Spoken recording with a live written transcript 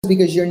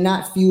because you're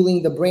not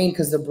fueling the brain,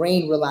 because the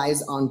brain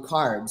relies on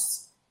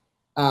carbs.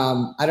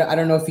 I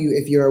don't know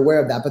if you're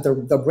aware of that, but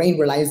the brain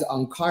relies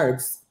on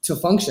carbs to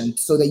function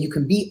so that you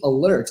can be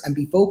alert and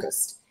be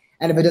focused.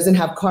 And if it doesn't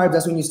have carbs,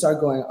 that's when you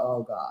start going,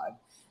 oh God.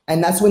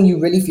 And that's when you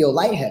really feel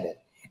lightheaded.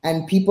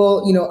 And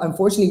people,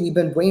 unfortunately, we've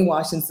been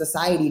brainwashed in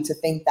society to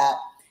think that,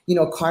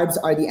 carbs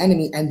are the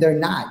enemy, and they're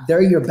not.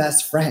 They're your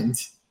best friend.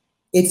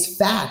 It's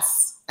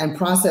fats and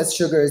processed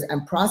sugars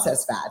and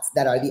processed fats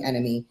that are the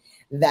enemy,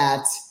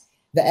 that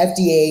the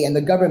FDA and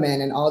the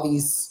government and all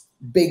these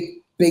big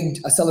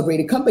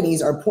celebrated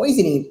companies are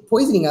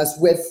poisoning us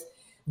with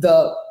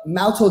the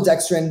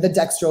maltodextrin, the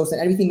dextrose, and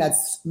everything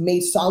that's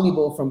made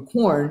soluble from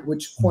corn,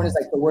 which corn is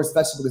like the worst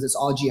vegetable because it's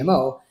all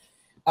GMO.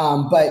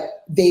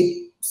 But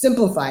they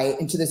simplify it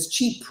into this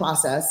cheap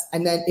process,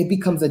 and then it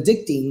becomes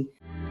addicting.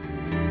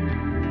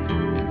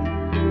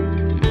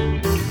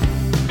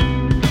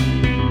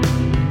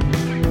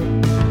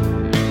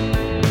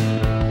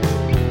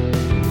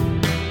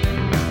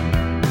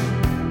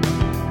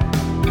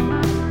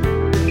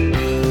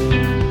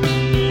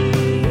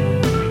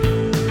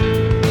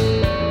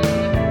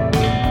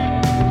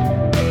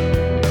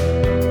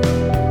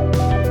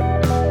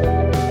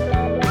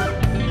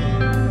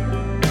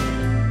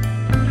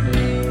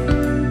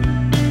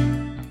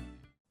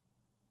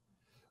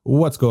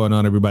 What's going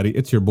on, everybody?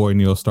 It's your boy,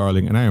 Neil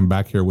Starling, and I am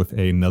back here with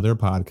another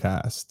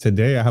podcast.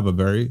 Today, I have a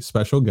very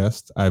special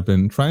guest. I've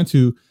been trying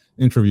to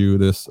interview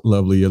this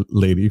lovely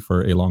lady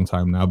for a long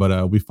time now,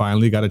 but we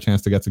finally got a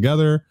chance to get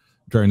together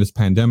during this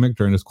pandemic,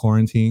 during this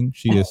quarantine.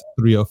 She is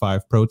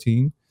 305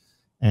 Protein,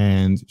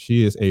 and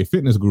she is a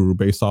fitness guru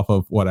based off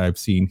of what I've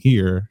seen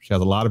here. She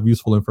has a lot of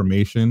useful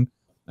information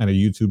and a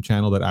YouTube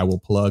channel that I will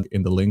plug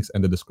in the links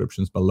and the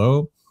descriptions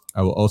below.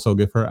 I will also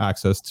give her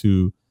access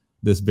to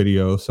this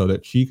video so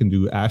that she can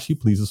do as she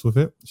pleases with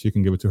it. She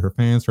can give it to her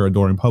fans, her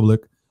adoring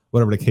public,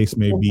 whatever the case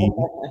may be.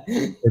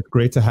 It's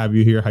great to have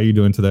you here. How are you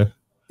doing today?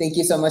 Thank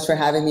you so much for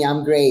having me.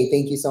 I'm great.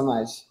 Thank you so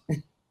much.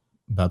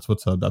 That's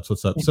what's up. That's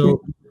what's up.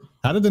 So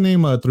how did the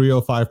name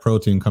 305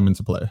 Protein come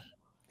into play?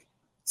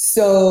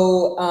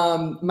 So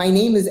my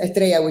name is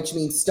Estrella, which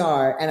means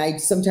star, and I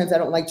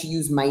don't like to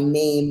use my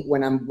name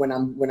when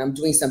I'm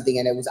doing something.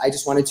 And I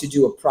just wanted to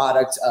do a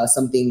product,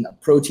 something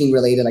protein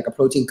related, like a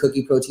protein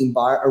cookie, protein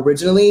bar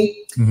originally.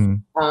 Mm-hmm.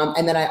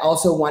 And then I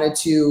also wanted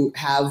to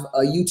have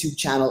a YouTube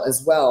channel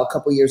as well a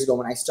couple years ago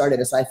when I started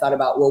it. So I thought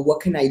about, well,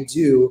 what can I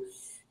do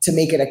to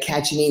make it a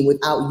catchy name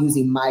without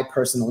using my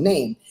personal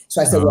name?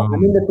 So I said, well,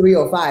 I'm in the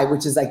 305,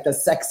 which is like the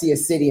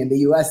sexiest city in the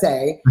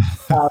USA.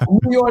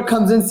 New York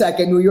comes in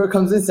second.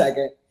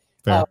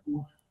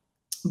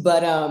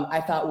 But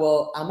I thought,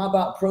 well, I'm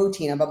about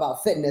protein. I'm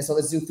about fitness. So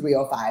let's do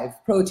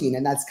 305 Protein.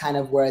 And that's kind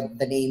of where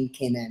the name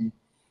came in.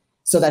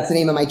 So that's the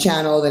name of my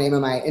channel, the name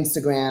of my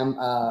Instagram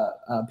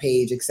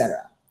page,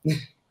 etc.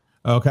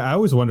 Okay. I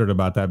always wondered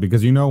about that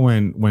because,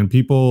 when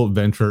people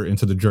venture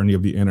into the journey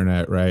of the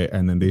internet, right,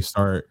 and then they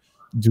start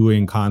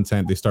doing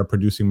content, they start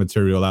producing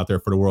material out there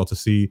for the world to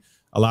see.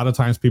 A lot of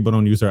times people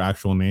don't use their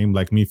actual name.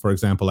 Like me, for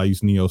example, I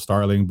use Neo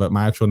Starling, but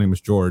my actual name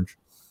is Jorge.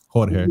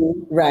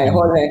 Right,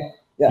 Jorge.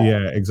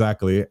 Yeah,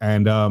 exactly.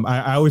 And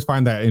I always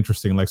find that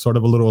interesting, like sort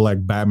of a little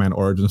like Batman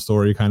origin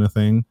story kind of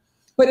thing.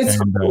 But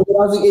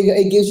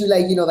it gives you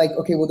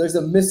okay, well, there's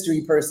a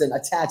mystery person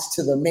attached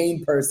to the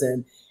main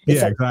person.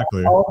 It's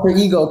exactly. Alter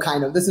ego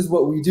kind of. This is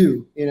what we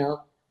do,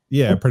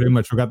 Yeah, pretty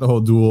much. We got the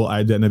whole dual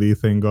identity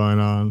thing going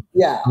on.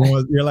 Yeah.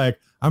 You're like,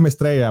 I'm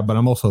Estrella, but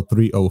I'm also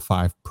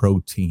 305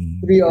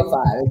 Protein.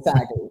 305,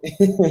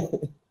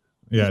 exactly.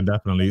 Yeah,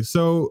 definitely.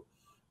 So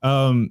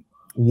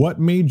what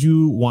made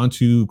you want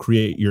to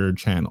create your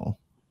channel?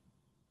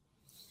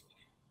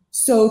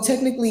 So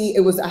technically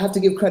I have to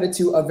give credit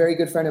to a very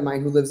good friend of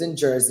mine who lives in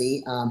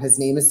Jersey. His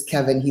name is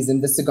Kevin. He's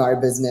in the cigar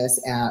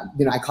business.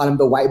 I call him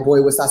the white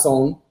boy with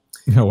sazon.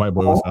 White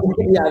boy with sazon.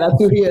 Yeah, that's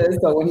who he is.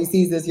 So when he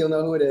sees this, he'll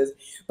know who it is.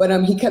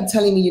 But he kept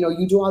telling me,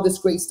 you do all this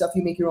great stuff.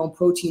 You make your own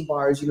protein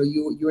bars.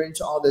 You're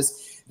into all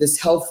this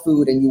health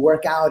food, and you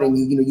work out, and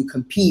you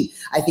compete.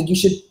 I think you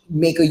should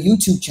make a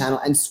YouTube channel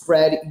and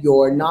spread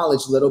your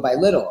knowledge little by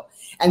little.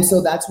 And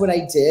so that's what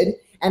I did.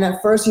 And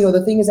at first,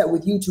 the thing is that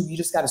with YouTube, you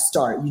just got to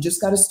start. You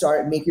just got to start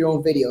and make your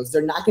own videos.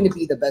 They're not going to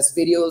be the best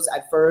videos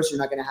at first. You're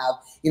not going to have,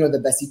 the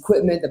best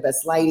equipment, the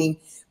best lighting.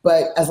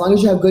 But as long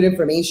as you have good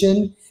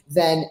information,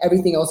 then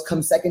everything else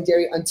comes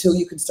secondary until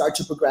you can start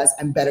to progress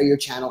and better your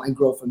channel and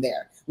grow from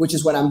there, which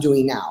is what I'm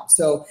doing now.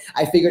 So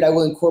I figured I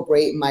will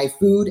incorporate my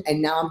food,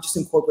 and now I'm just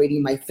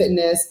incorporating my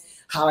fitness,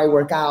 how I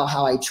work out,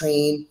 how I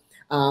train.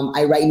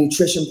 I write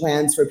nutrition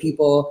plans for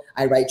people.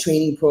 I write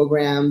training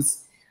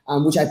programs,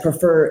 which I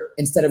prefer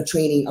instead of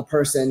training a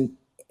person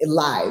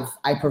live.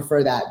 I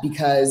prefer that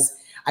because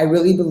I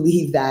really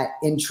believe that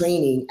in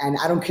training, and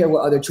I don't care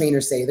what other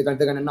trainers say, they're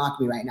gonna knock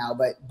me right now,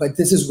 but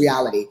this is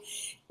reality.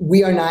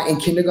 We are not in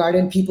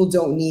kindergarten. People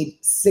don't need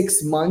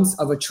 6 months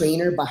of a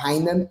trainer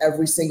behind them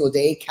every single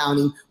day,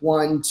 counting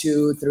 1,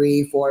 2,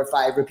 3, 4,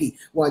 5, repeat.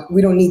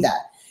 We don't need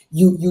that.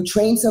 You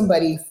train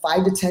somebody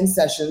 5 to 10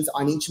 sessions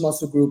on each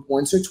muscle group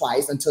once or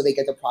twice until they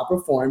get the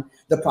proper form,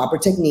 the proper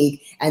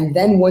technique. And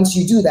then once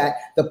you do that,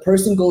 the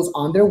person goes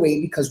on their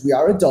way because we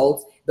are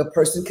adults. The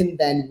person can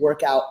then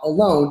work out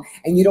alone,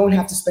 and you don't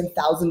have to spend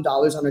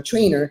 $1,000 on a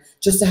trainer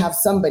just to have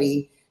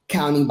somebody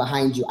counting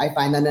behind you. I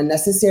find that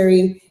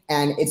unnecessary,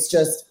 and it's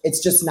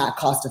just not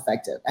cost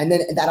effective. And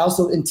then that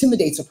also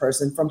intimidates a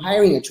person from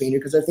hiring a trainer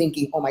because they're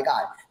thinking, oh my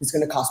God, it's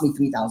going to cost me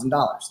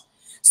 $3,000.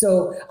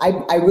 So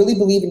I really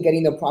believe in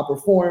getting the proper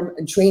form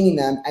and training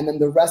them, and then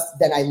the rest,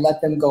 then I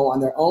let them go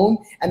on their own.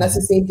 And that's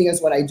the same thing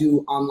as what I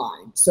do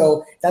online.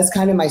 So that's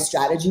kind of my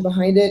strategy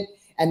behind it.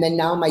 And then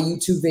now my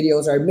YouTube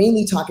videos are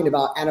mainly talking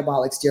about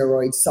anabolic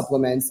steroids,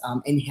 supplements,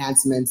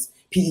 enhancements,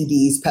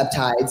 PEDs,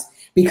 peptides,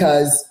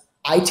 because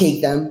I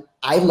take them,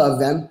 I love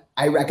them,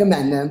 I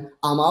recommend them,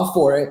 I'm all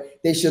for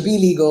it. They should be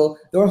legal,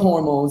 they're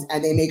hormones,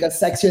 and they make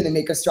us sexier, they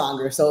make us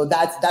stronger. So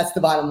that's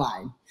the bottom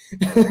line.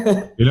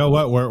 You know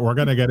what? We're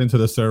gonna get into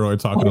the steroid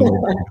talk in a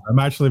little bit. I'm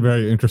actually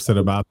very interested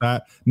about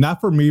that.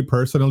 Not for me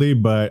personally,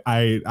 but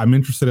I'm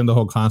interested in the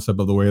whole concept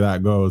of the way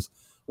that goes.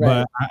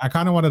 Right. But I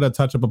kind of wanted to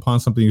touch up upon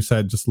something you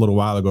said just a little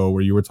while ago,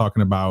 where you were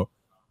talking about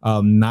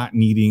not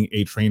needing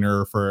a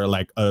trainer for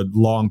like a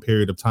long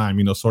period of time.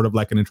 You know, sort of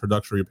like an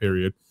introductory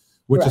period,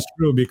 which is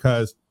true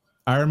because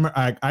I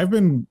remember I've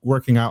been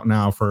working out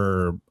now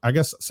for, I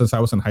guess, since I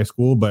was in high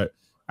school, but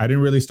I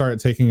didn't really start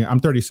taking it. I'm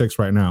 36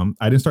 right now.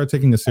 I didn't start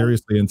taking it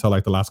seriously until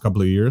like the last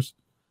couple of years.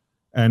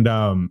 And,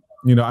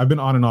 you know, I've been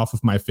on and off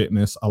of my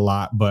fitness a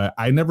lot, but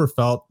I never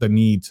felt the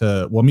need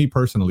to, well, me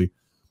personally,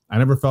 I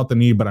never felt the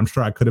need, but I'm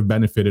sure I could have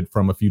benefited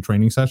from a few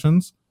training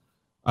sessions.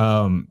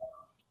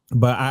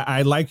 But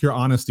I like your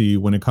honesty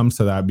when it comes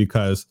to that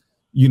because,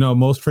 you know,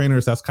 most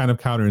trainers, that's kind of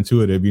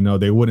counterintuitive. You know,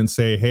 they wouldn't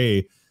say,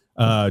 hey,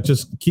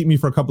 just keep me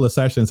for a couple of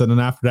sessions. And then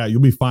after that,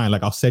 you'll be fine.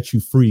 Like I'll set you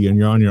free and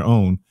you're on your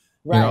own.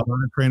 Right. You know, a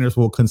lot of trainers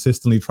will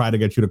consistently try to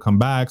get you to come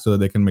back so that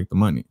they can make the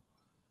money.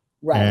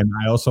 Right. And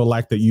I also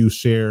like that you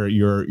share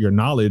your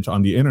knowledge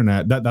on the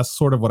internet. That's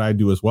sort of what I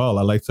do as well.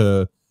 I like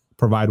to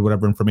provide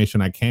whatever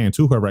information I can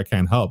to whoever I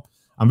can help.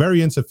 I'm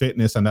very into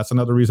fitness, and that's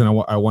another reason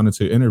I wanted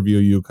to interview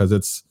you, because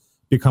it's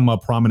become a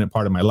prominent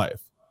part of my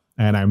life.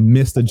 And I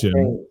miss the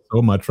gym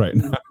so much right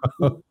now.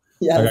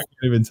 Yes. Like, I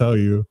can't even tell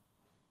you.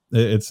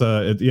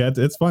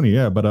 It's funny,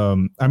 yeah. But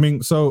I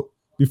mean, so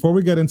before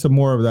we get into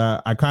more of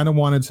that, I kind of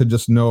wanted to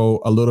just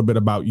know a little bit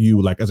about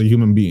you, like as a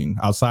human being,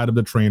 outside of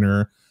the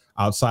trainer,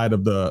 outside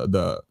of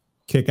the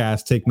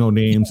kick-ass, take no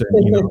names,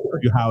 and you know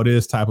how it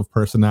is type of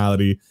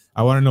personality.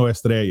 I want to know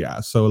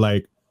Estrella. So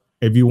like,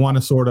 if you want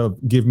to sort of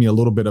give me a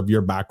little bit of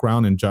your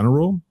background in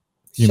general,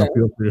 you know,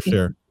 feel free to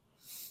share.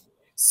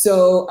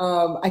 So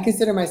I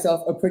consider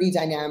myself a pretty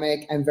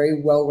dynamic and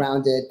very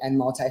well-rounded and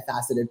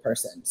multifaceted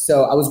person.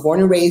 So I was born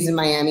and raised in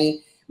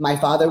Miami. My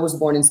father was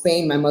born in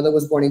Spain. My mother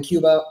was born in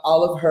Cuba.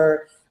 All of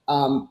her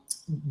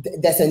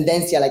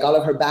descendencia, like all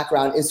of her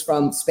background, is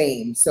from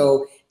Spain.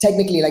 So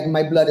technically, like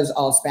my blood is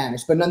all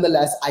Spanish, but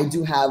nonetheless, I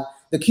do have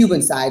the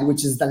Cuban side,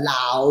 which is the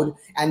loud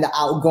and the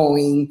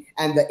outgoing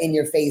and the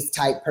in-your-face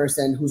type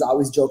person who's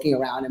always joking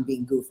around and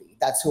being goofy.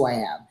 That's who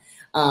I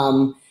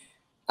am.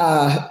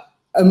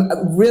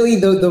 Really,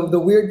 the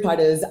weird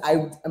part is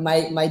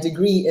my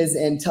degree is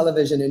in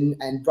television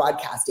and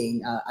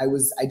broadcasting.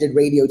 I did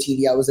radio,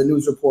 TV. I was a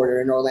news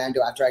reporter in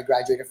Orlando after I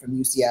graduated from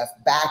UCF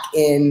back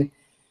in,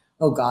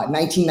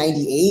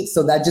 1998.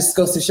 So that just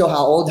goes to show how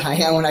old I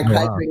am when I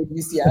graduated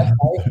UCF.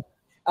 Right?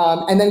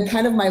 And then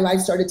kind of my life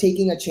started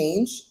taking a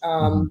change.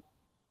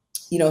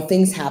 You know,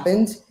 things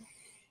happened.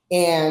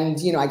 And,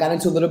 you know, I got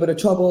into a little bit of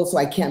trouble, so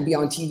I can't be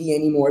on TV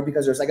anymore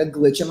because there's like a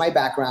glitch in my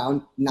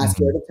background. I'm not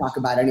scared to talk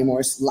about it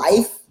anymore. It's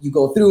life. You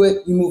go through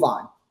it, you move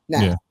on.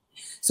 Now, yeah.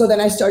 So then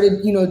I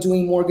started, you know,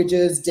 doing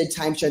mortgages, did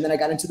timeshare. And then I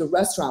got into the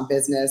restaurant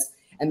business.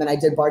 And then I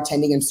did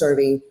bartending and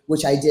serving,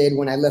 which I did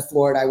when I left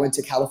Florida. I went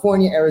to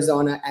California,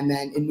 Arizona, and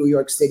then in New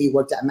York City,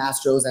 worked at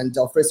Mastro's and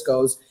Del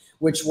Frisco's,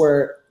 which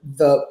were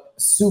the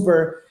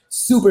super,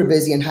 super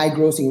busy and high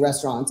grossing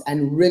restaurants,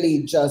 and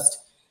really just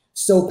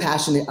so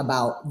passionate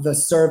about the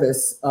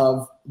service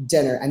of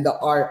dinner and the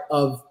art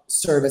of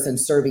service and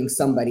serving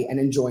somebody and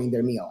enjoying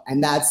their meal.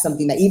 And that's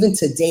something that even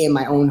today in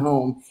my own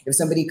home, if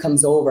somebody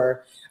comes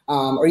over,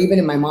 or even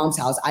in my mom's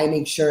house, I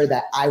make sure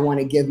that I want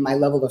to give my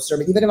level of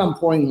service, even if I'm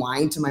pouring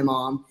wine to my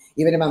mom,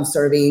 even if I'm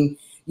serving,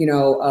 you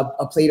know,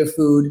 a plate of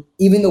food,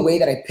 even the way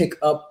that I pick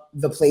up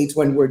the plates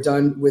when we're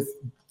done with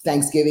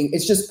Thanksgiving,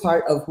 it's just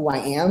part of who I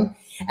am.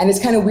 And it's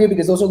kind of weird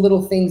because those are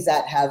little things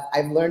that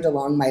I've learned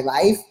along my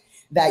life,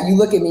 that you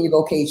look at me and you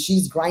go, okay,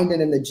 she's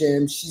grinding in the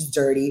gym, she's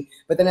dirty.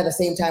 But then at the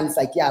same time, it's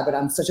like, yeah, but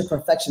I'm such a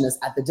perfectionist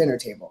at the dinner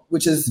table,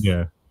 which is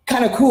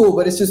kind of cool,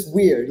 but it's just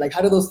weird. Like,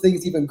 how do those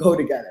things even go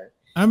together?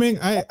 I mean,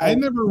 I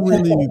never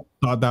really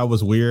thought that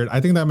was weird.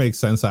 I think that makes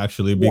sense,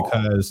 actually,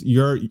 because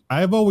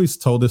I've always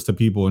told this to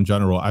people in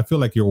general. I feel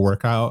like your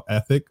workout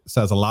ethic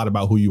says a lot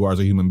about who you are as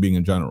a human being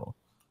in general.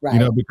 Right. You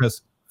know,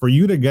 because for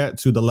you to get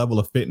to the level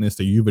of fitness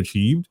that you've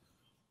achieved,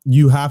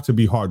 you have to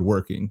be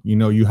hardworking. You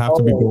know, you have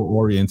to be goal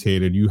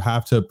orientated. You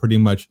have to pretty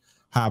much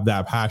have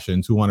that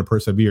passion to want to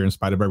persevere in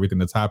spite of everything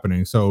that's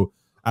happening. So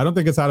I don't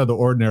think it's out of the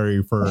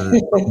ordinary for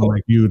someone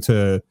like you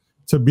to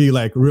be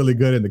like really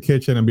good in the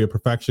kitchen and be a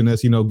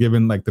perfectionist, you know,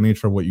 given like the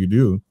nature of what you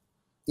do.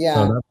 Yeah,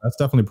 so that's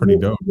definitely pretty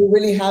dope. You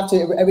really have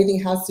to. Everything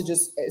has to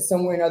just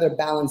somewhere or another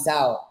balance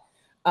out.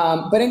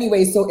 But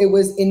anyway, so it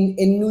was in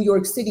New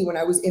York City when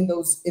I was in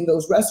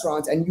those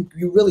restaurants, and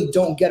you really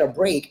don't get a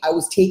break. I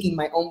was taking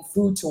my own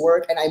food to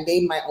work, and I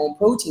made my own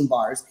protein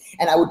bars,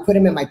 and I would put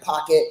them in my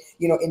pocket,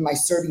 you know, in my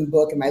serving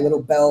book, in my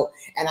little belt,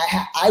 and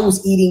I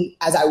was eating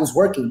as I was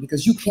working,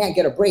 because you can't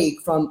get a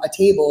break from a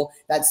table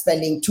that's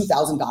spending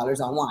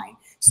 $2,000 on wine.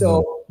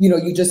 So, you know,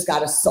 you just got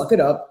to suck it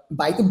up,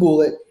 bite the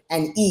bullet,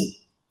 and eat.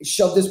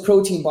 Shove this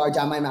protein bar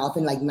down my mouth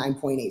in like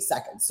 9.8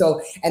 seconds.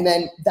 So, and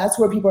then that's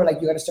where people are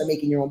like, you got to start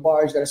making your own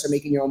bars. You got to start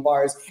making your own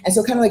bars. And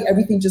so kind of like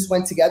everything just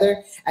went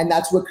together. And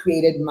that's what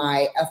created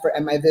my effort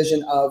and my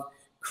vision of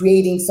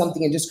creating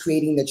something and just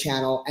creating the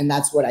channel. And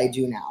that's what I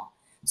do now.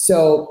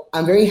 So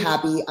I'm very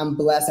happy. I'm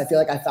blessed. I feel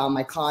like I found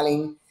my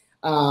calling.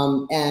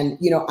 And,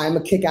 you know, I'm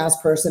a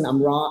kick-ass person.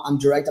 I'm raw. I'm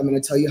direct. I'm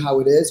going to tell you how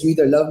it is. You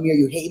either love me or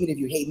you hate me. If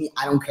you hate me,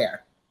 I don't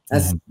care.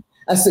 That's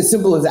as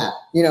simple as that.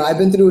 You know, I've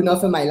been through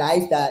enough in my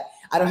life that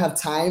I don't have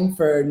time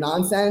for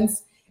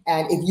nonsense.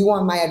 And if you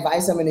want my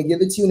advice, I'm going to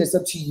give it to you. And it's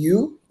up to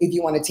you if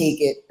you want to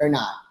take it or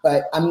not.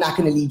 But I'm not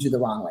going to lead you the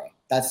wrong way.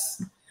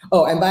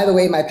 Oh, and by the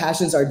way, my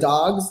passions are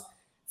dogs,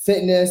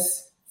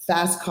 fitness,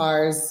 fast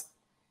cars,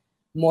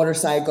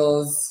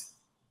 motorcycles,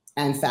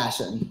 and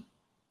fashion.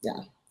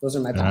 Yeah, those are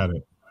my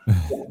passions.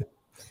 Yeah.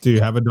 Do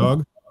you have a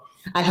dog?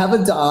 I have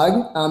a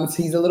dog.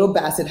 He's a little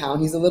basset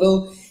hound. He's a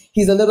little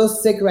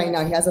sick right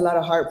now. He has a lot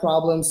of heart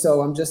problems.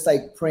 So I'm just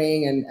like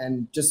praying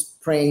and just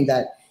praying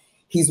that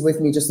he's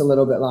with me just a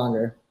little bit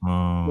longer.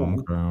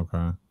 Oh, yeah.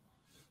 Okay.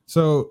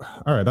 So,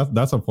 all right,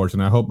 that's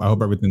unfortunate. I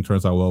hope everything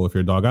turns out well with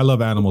your dog. I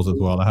love animals as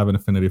well. I have an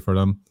affinity for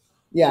them.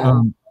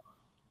 Yeah.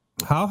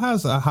 How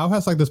has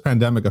like this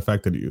pandemic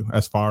affected you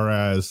as far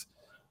as,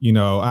 you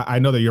know, I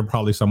know that you're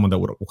probably someone that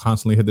would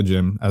constantly hit the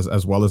gym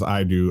as well as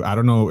I do. I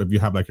don't know if you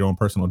have like your own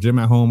personal gym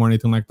at home or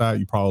anything like that.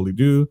 You probably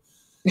do.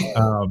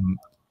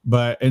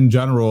 But in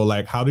general,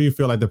 like, how do you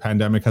feel like the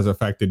pandemic has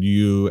affected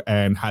you,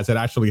 and has it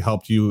actually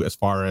helped you as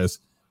far as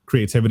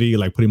creativity,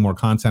 like putting more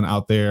content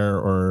out there,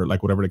 or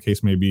like whatever the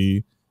case may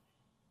be?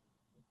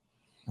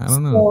 I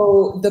don't know.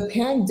 So the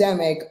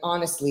pandemic,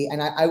 honestly,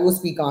 and I will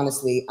speak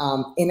honestly,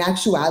 in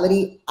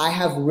actuality, I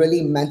have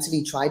really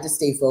mentally tried to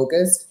stay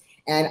focused,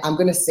 and I'm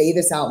going to say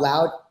this out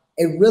loud.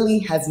 It really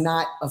has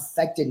not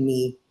affected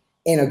me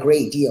in a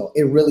great deal.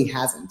 It really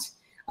hasn't.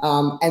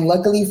 And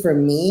luckily for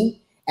me,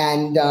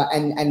 and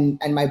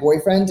my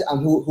boyfriend,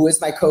 who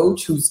is my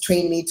coach, who's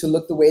trained me to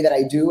look the way that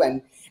I do,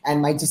 and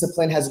my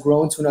discipline has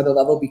grown to another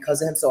level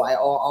because of him. So I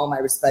owe all my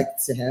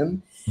respect to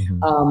him.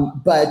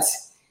 But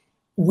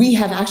we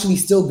have actually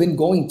still been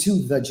going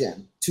to the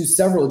gym, to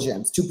several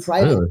gyms, to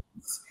private. Really?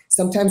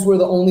 Sometimes we're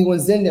the only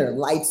ones in there,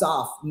 lights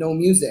off, no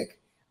music.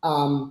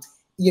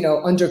 You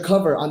know,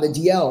 undercover on the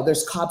DL,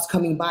 there's cops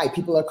coming by.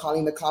 People are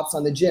calling the cops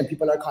on the gym.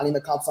 People are calling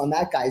the cops on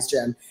that guy's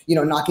gym, you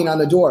know, knocking on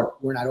the door.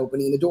 We're not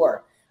opening the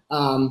door.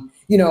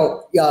 You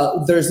know,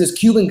 there's this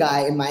Cuban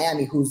guy in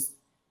Miami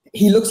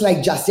he looks like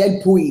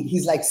Yacel Puig.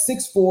 He's like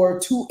 6'4",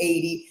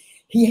 280.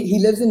 He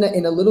lives in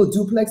a little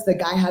duplex. The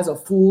guy has a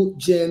full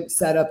gym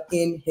set up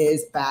in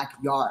his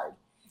backyard.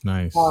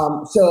 Nice.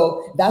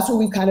 So that's what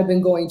we've kind of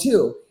been going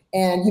to.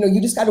 And, you know,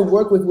 you just got to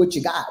work with what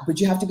you got, but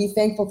you have to be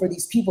thankful for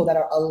these people that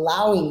are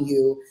allowing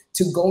you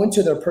to go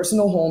into their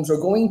personal homes or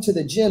going to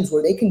the gyms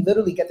where they can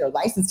literally get their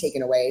license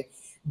taken away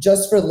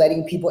just for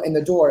letting people in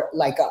the door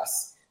like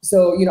us.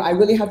 So, you know, I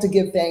really have to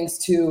give thanks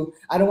to,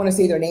 I don't want to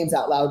say their names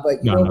out loud,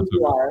 but you know who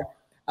you are.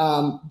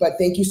 But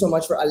thank you so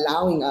much for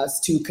allowing us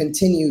to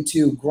continue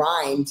to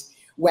grind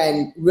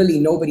when really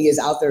nobody is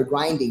out there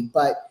grinding.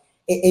 But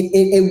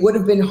it would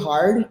have been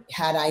hard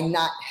had I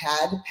not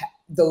had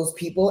those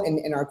people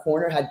in our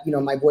corner, had, you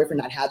know, my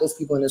boyfriend not had those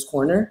people in his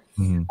corner.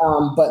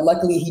 But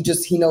luckily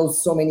he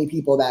knows so many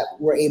people that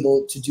were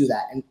able to do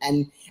that.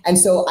 And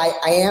so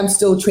I am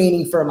still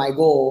training for my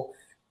goal,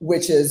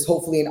 which is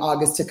hopefully in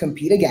August to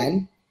compete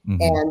again.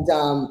 And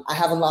I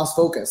haven't lost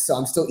focus. So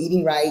I'm still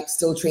eating right,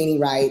 still training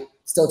right,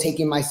 still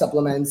taking my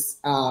supplements.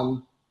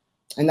 And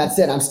that's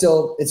it.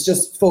 It's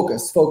just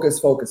focus.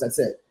 That's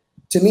it.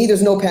 To me,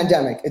 there's no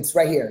pandemic. It's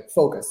right here.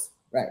 Focus.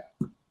 Right.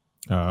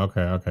 Oh,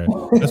 okay.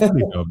 That's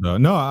pretty dope though.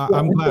 No,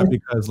 I'm glad,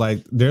 because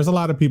like there's a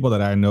lot of people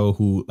that I know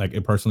who like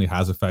it personally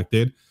has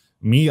affected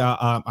me.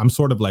 I'm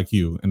sort of like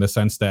you in the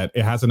sense that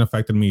it hasn't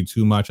affected me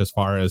too much as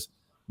far as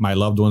my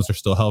loved ones are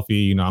still healthy.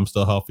 You know, I'm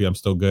still healthy. I'm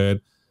still good.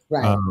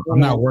 Right. I'm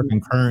not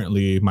working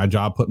currently. My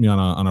job put me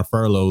on a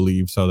furlough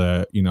leave so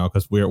that, you know,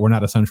 because we're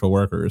not essential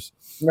workers.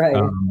 Right.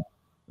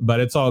 But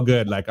it's all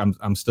good. Like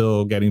I'm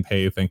still getting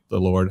paid, thank the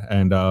Lord.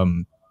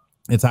 And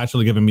it's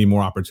actually given me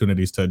more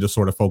opportunities to just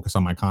sort of focus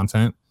on my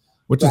content,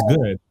 which is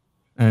good.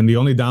 And the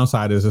only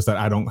downside is that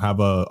I don't have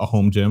a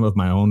home gym of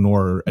my own,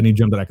 nor any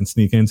gym that I can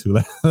sneak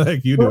into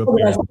like you do.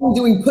 I'm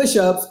doing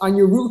push-ups on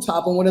your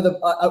rooftop in one of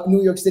the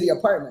New York City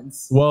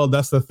apartments. Well,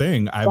 that's the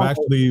thing.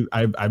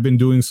 I've been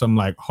doing some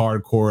like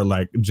hardcore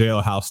like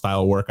jailhouse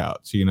style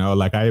workouts. You know,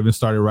 like I even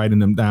started writing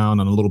them down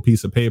on a little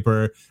piece of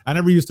paper. I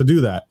never used to do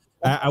that.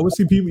 I would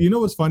see people. You know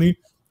what's funny?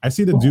 I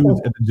see the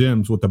dudes at the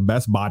gyms with the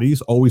best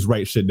bodies always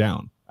write shit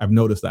down. I've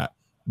noticed that,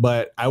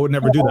 but I would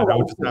never do that. I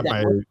would just have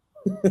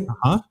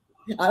my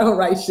I don't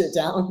write shit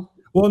down.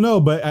 Well,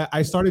 no, but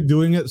I started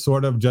doing it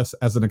sort of just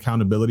as an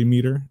accountability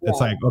meter. Yeah. It's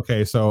like,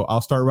 okay, so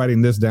I'll start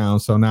writing this down.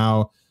 So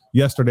now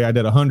yesterday I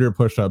did 100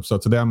 push-ups. So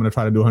today I'm going to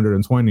try to do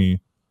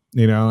 120,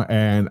 you know,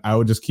 and I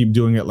would just keep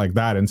doing it like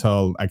that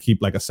until I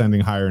keep like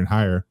ascending higher and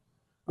higher.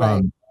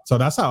 Right. So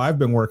that's how I've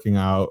been working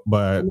out.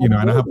 But, you know,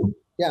 and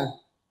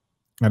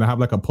I have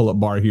like a pull-up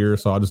bar here.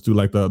 So I'll just do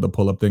like the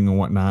pull-up thing and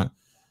whatnot.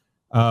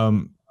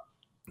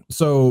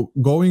 So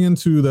going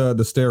into the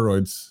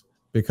steroids,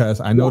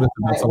 because I noticed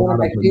that's one of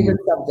my favorite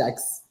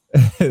subjects.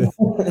 That's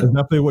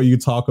definitely what you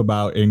talk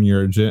about in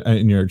your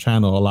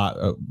channel a lot,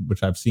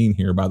 which I've seen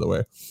here, by the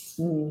way.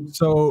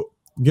 So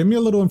give me a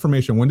little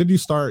information. When did you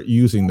start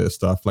using this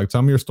stuff? Like,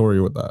 tell me your story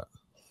with that.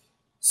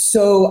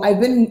 So I've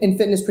been in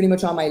fitness pretty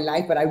much all my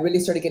life, but I really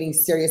started getting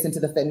serious into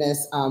the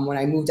fitness when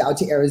I moved out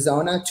to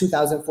Arizona,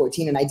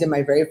 2014, and I did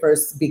my very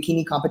first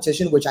bikini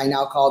competition, which I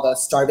now call the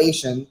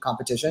starvation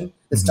competition,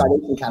 the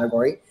starvation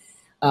category.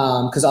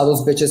 Because all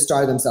those bitches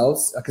starve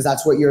themselves because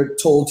that's what you're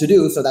told to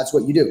do. So that's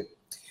what you do.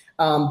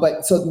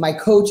 But so my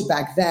coach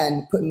back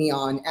then put me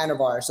on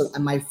Anavar. So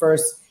my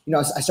first, you know,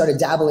 I started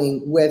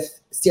dabbling with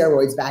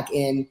steroids back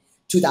in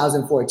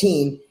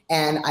 2014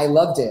 and I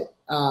loved it.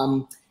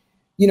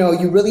 You know,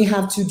 you really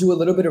have to do a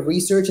little bit of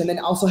research and then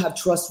also have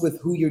trust with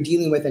who you're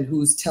dealing with and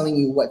who's telling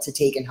you what to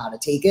take and how to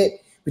take it.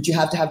 But you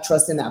have to have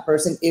trust in that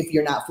person if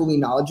you're not fully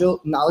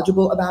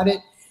knowledgeable about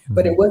it.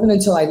 But it wasn't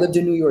until I lived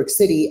in New York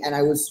City and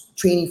I was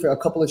training for a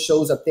couple of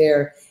shows up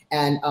there.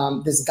 And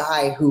this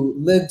guy who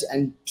lived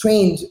and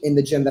trained in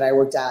the gym that I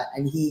worked at,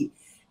 and he,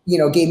 you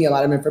know, gave me a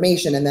lot of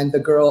information. And then the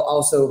girl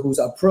also who's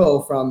a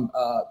pro from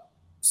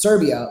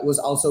Serbia was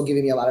also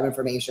giving me a lot of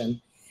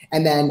information.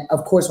 And then,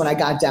 of course, when I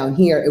got down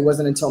here, it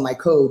wasn't until my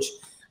coach,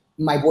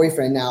 my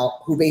boyfriend now,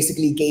 who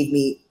basically gave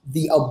me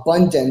the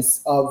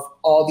abundance of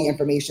all the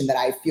information that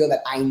I feel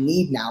that I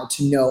need now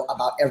to know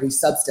about every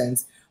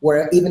substance.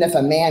 Where even if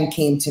a man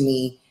came to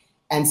me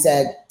and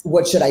said,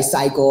 what should I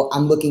cycle?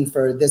 I'm looking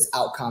for this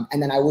outcome.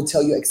 And then I will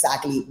tell you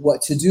exactly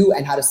what to do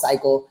and how to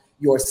cycle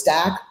your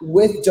stack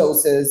with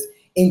doses,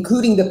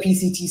 including the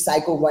PCT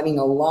cycle running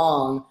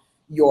along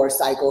your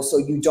cycle. So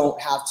you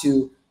don't have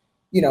to,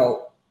 you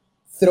know,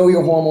 throw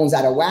your hormones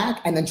out of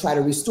whack and then try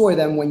to restore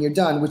them when you're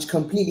done, which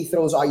completely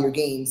throws all your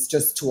gains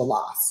just to a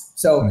loss.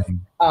 So,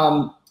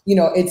 you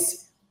know,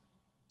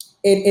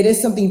 it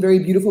is something very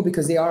beautiful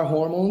because they are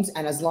hormones.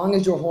 And as long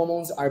as your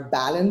hormones are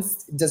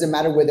balanced, it doesn't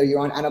matter whether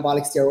you're on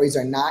anabolic steroids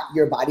or not,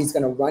 your body's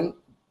going to run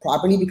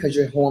properly because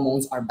your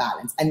hormones are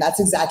balanced. And that's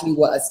exactly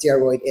what a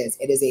steroid is.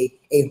 It is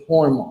a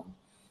hormone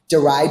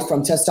derived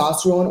from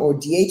testosterone or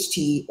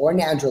DHT or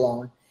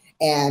nandrolone.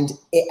 And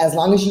as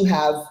long as you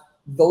have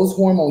those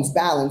hormones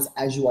balanced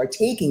as you are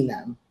taking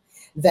them,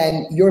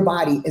 then your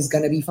body is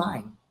going to be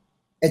fine.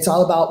 It's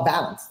all about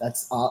balance.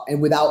 That's all, and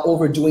without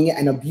overdoing it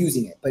and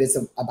abusing it, but it's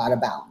about a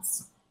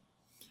balance.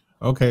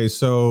 Okay,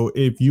 so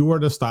if you were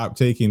to stop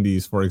taking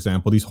these, for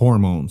example, these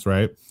hormones,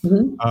 right?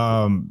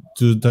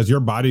 Does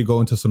your body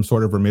go into some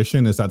sort of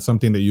remission? Is that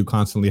something that you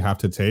constantly have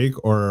to take,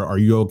 or are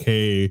you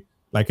okay?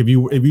 Like if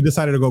you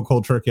decided to go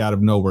cold turkey out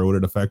of nowhere, would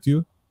it affect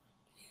you?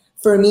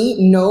 For me,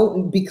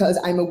 no, because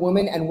I'm a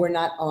woman and we're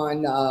not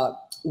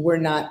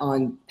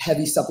on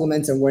heavy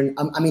supplements, and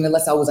I mean,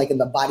 unless I was like in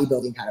the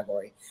bodybuilding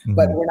category,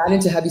 but we're not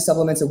into heavy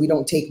supplements, and we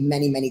don't take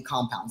many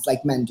compounds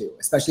like men do,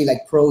 especially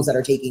like pros that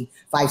are taking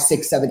 5,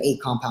 6, 7,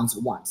 8 compounds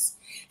at once.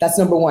 That's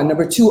number one.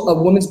 Number two, a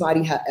woman's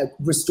body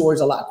restores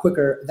a lot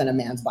quicker than a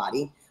man's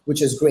body,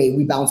 which is great.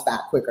 We bounce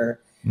back quicker.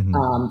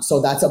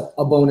 So that's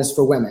a bonus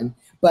for women.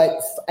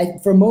 But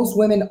for most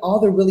women, all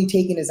they're really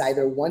taking is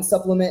either one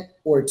supplement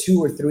or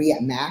 2 or 3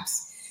 at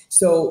max.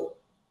 So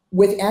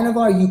with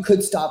Anavar, you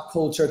could stop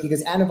cold turkey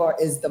because Anavar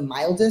is the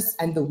mildest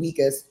and the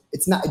weakest.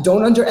 It's not,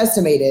 don't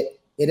underestimate it.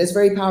 It is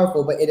very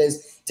powerful, but it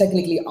is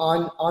technically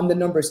on the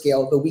number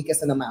scale, the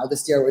weakest and the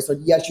mildest steroid. So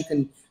yes, you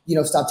can,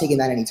 stop taking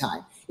that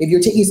anytime. If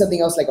you're taking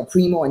something else like a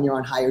Primo and you're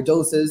on higher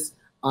doses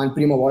on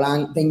Primo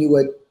Volant, then you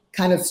would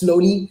kind of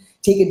slowly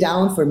take it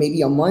down for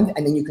maybe a month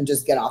and then you can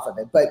just get off of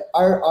it. But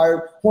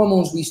our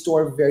hormones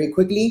restore very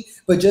quickly.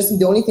 But just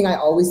the only thing I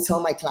always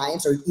tell my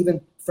clients or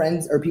even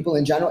friends or people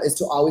in general is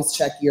to always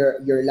check your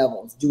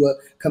levels. Do a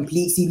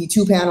complete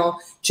CB2 panel,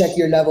 check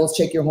your levels,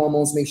 check your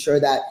hormones, make sure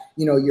that,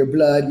 your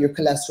blood, your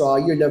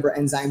cholesterol, your liver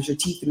enzymes, your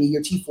T3,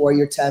 your T4,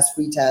 your test,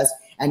 free test,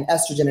 and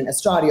estrogen and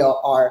estradiol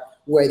are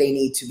where they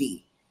need to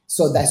be.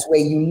 So that's way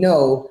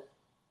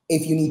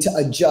if you need to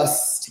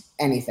adjust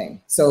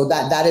anything. So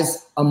that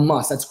is a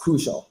must. That's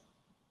crucial.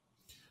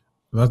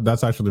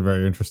 That's actually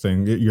very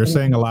interesting. You're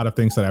saying a lot of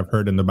things that I've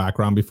heard in the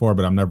background before,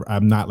 but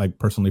I'm not like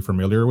personally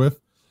familiar with.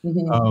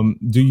 When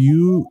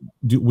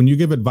you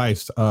give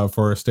advice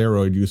for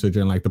steroid usage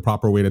and like the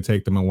proper way to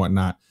take them and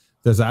whatnot,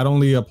 does that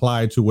only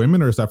apply to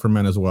women or is that for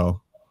men as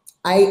well?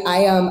 I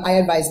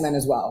advise men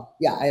as well.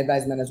 Yeah, I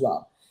advise men as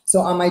well. So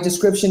on my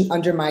description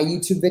under my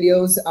YouTube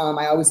videos,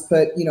 I always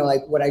put,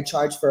 like what I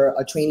charge for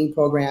a training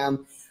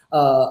program,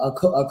 a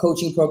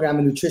coaching program,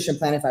 a nutrition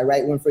plan if I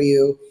write one for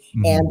you.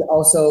 And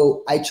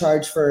also I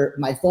charge for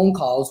my phone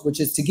calls, which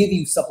is to give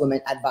you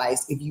supplement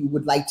advice if you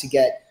would like to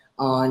get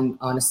on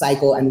a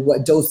cycle and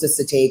what doses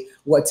to take,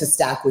 what to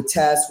stack with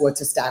tests, what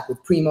to stack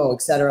with Primo,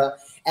 etc.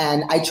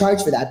 And I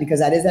charge for that because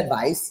that is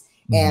advice.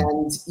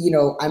 And,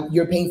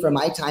 you're paying for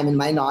my time and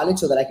my knowledge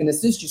so that I can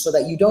assist you so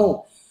that you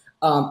don't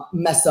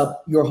mess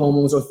up your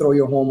hormones or throw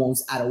your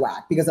hormones out of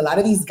whack. Because a lot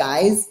of these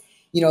guys,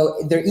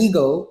 their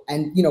ego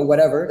and,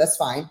 whatever, that's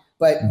fine.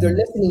 But they're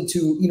listening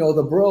to,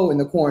 the bro in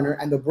the corner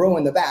and the bro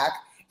in the back.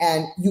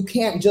 And you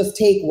can't just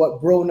take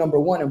what bro number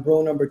one and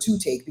bro number two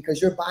take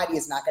because your body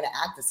is not going to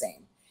act the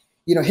same.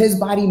 His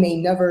body may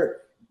never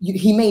need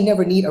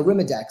a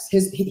Arimidex.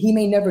 He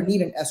may never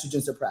need an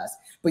estrogen suppress.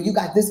 But you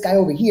got this guy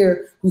over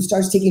here who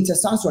starts taking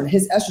testosterone.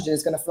 His estrogen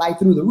is going to fly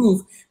through the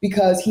roof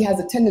because he has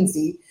a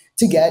tendency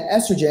to get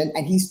estrogen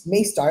and he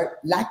may start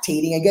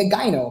lactating and get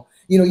gyno.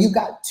 You've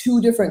got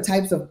two different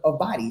types of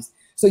bodies.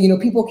 So,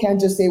 people can't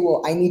just say,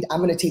 well, I'm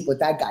going to take what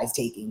that guy's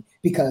taking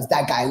because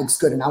that guy looks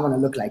good and I want to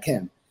look like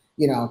him,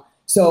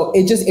 So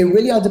it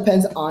really all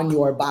depends on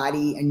your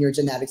body and your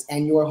genetics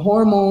and your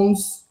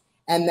hormones.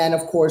 And then,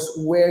 of course,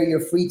 where your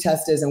free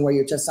test is and where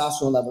your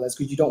testosterone level is,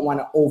 because you don't want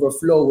to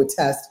overflow with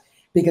test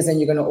because then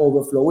you're going to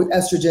overflow with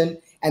estrogen.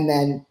 And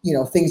then,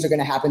 things are going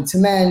to happen to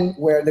men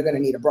where they're going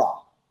to need a bra.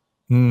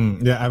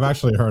 Yeah, I've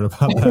actually heard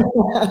about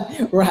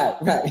that.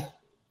 Right.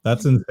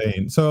 That's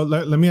insane. So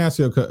let me ask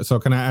you. So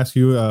can I ask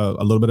you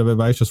a little bit of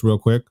advice, just real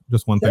quick,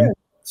 just one thing?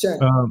 Sure.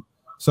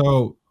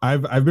 So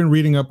I've been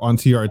reading up on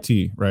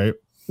TRT, right?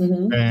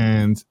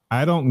 And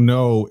I don't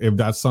know if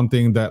that's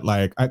something that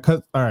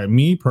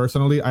me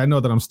personally, I know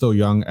that I'm still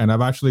young and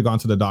I've actually gone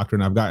to the doctor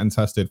and I've gotten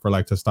tested for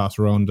like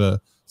testosterone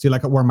to see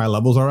like where my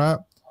levels are at.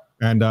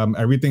 And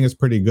everything is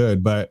pretty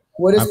good. But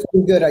what is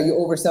pretty good? Are you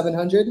over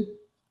 700?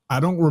 I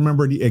don't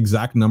remember the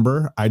exact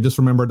number. I just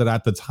remember that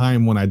at the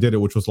time when I did it,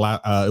 which was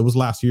it was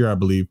last year, I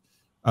believe,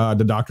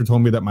 the doctor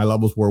told me that my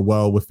levels were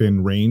well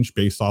within range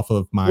based off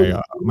of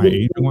my my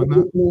age and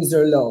whatnot. Which means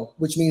they're low,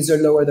 which means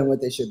they're lower than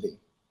what they should be.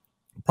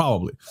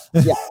 Probably.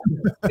 Yeah,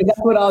 that's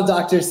what all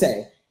doctors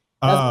say.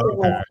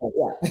 Okay.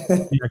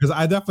 Yeah, because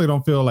I definitely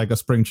don't feel like a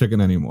spring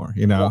chicken anymore.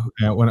 When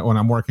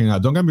I'm working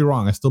out. Don't get me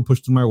wrong, I still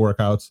push through my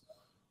workouts.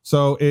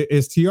 So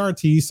is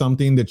TRT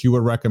something that you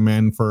would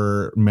recommend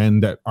for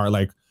men that are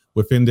like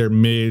within their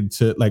mid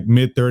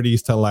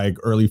 30s to like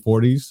early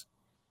 40s?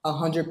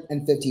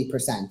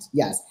 150%,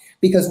 yes.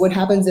 Because what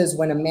happens is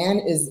when a man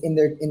is in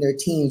their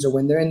teens or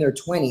when they're in their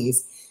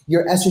 20s,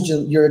 your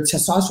estrogen, your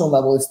testosterone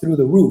level is through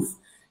the roof.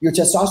 Your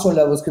testosterone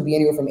levels could be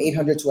anywhere from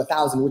 800 to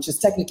 1,000, which is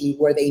technically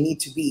where they need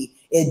to be.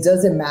 It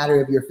doesn't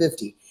matter if you're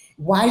 50.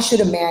 Why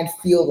should a man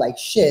feel like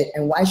shit?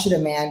 And why should a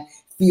man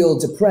feel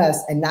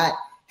depressed and not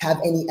have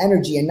any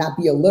energy and not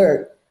be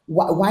alert?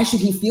 Why should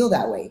he feel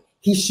that way?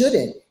 He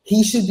shouldn't.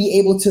 He should be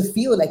able to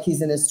feel like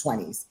he's in his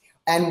 20s.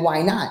 And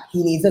why not?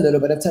 He needs a little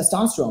bit of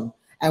testosterone.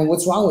 And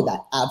what's wrong with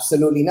that?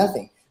 Absolutely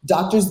nothing.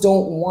 Doctors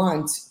don't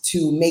want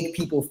to make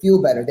people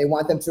feel better. They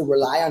want them to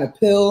rely on a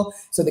pill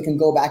so they can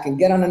go back and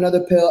get on another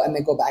pill and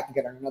then go back and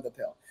get on another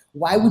pill.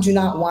 Why would you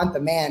not want the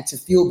man to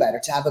feel better,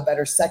 to have a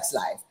better sex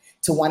life,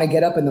 to want to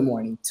get up in the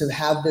morning, to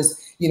have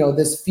this,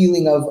 this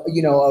feeling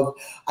of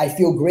I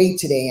feel great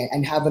today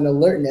and have an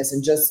alertness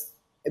and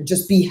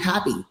just be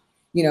happy?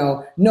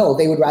 No,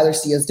 they would rather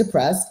see us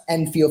depressed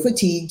and feel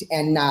fatigued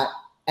and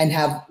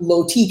have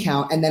low T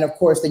count. And then, of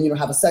course, then you don't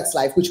have a sex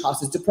life, which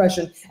causes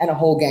depression and a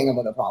whole gang of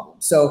other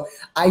problems. So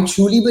I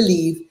truly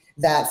believe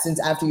that since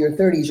after your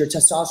 30s, your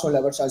testosterone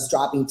level starts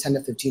dropping 10 to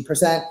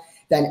 15%,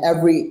 then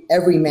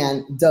every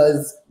man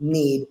does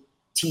need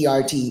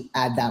TRT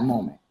at that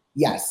moment.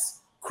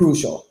 Yes,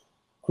 crucial.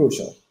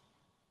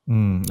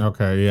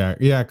 Okay,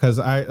 yeah. Because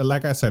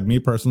like I said, me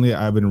personally,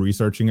 I've been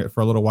researching it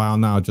for a little while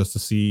now just to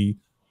see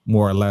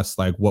more or less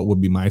like what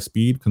would be my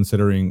speed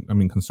concerning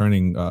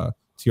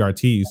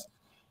TRTs.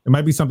 It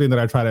might be something that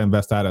I try to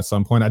invest at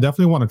some point. I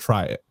definitely want to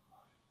try it.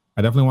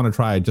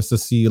 Just to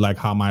see like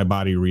how my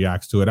body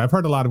reacts to it. I've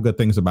heard a lot of good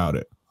things about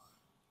it.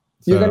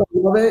 So, you're gonna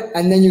love it,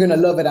 and then you're gonna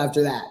love it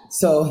after that.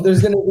 So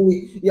there's gonna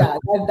be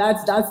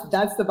that's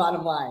the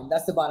bottom line.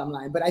 That's the bottom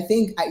line. But I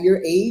think at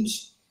your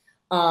age,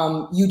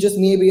 you just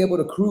may be able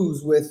to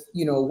cruise with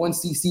 1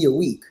 cc a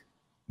week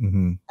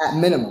at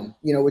minimum.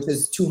 Which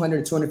is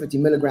 200 250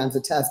 milligrams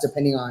a test,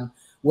 depending on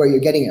where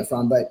you're getting it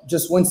from, but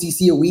just 1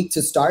 cc a week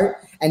to start,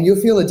 and you'll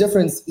feel a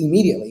difference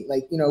immediately.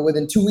 Like,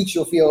 within 2 weeks,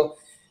 you'll feel,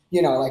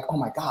 like, oh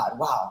my God,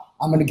 wow,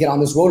 I'm going to get on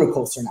this roller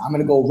coaster now. I'm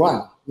going to go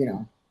run,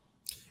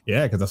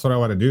 Yeah, because that's what I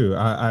want to do.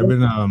 I've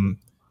been,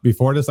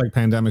 before this like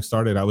pandemic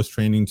started, I was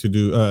training to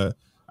do,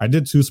 I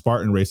did 2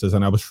 Spartan races,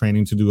 and I was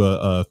training to do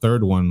a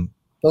third one.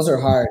 Those are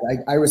hard.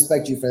 I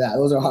respect you for that.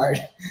 Those are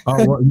hard.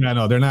 Oh, well, yeah,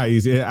 no, they're not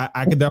easy.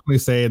 I could definitely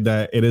say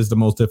that it is the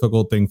most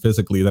difficult thing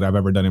physically that I've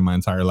ever done in my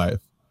entire life.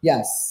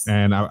 Yes.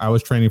 And I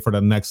was training for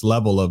the next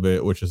level of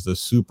it, which is the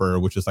super,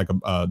 which is like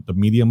the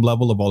medium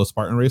level of all the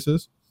Spartan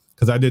races.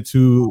 Because I did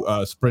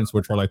 2 sprints,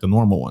 which are like the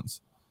normal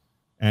ones.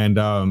 And,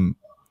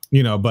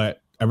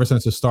 but ever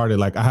since it started,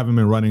 like I haven't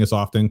been running as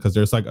often because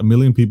there's like a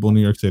million people in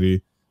New York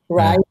City.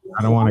 Right.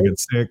 I don't want to get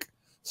sick.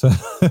 So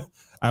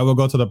I will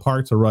go to the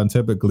park to run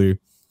typically.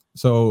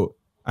 So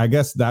I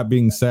guess that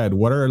being said,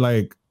 what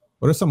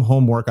are some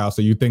home workouts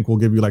that you think will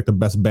give you like the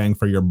best bang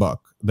for your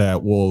buck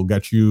that will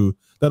get you,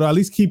 that'll at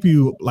least keep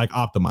you like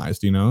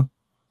optimized,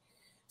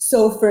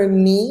 So for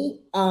me,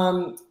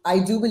 I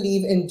do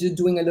believe in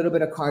doing a little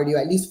bit of cardio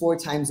at least 4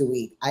 times a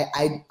week.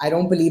 I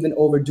don't believe in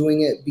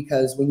overdoing it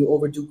because when you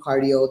overdo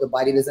cardio, the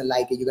body doesn't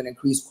like it. You're going to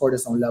increase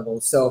cortisol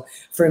levels. So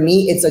for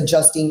me, it's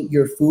adjusting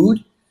your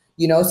food.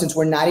 Since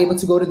we're not able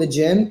to go to the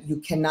gym, you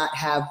cannot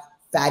have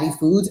fatty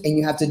foods and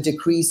you have to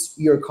decrease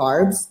your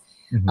carbs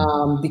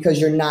because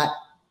you're not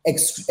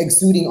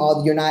exuding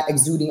all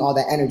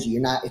that energy.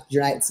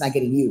 It's not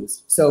getting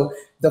used. So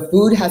the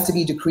food has to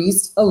be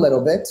decreased a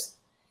little bit.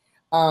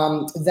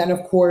 Then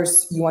of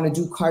course you want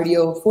to do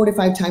cardio 4 to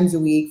 5 times a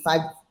week,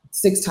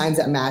 5-6 times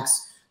at max,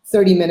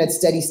 30 minutes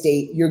steady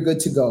state. You're good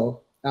to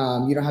go.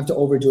 You don't have to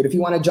overdo it. If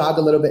you want to jog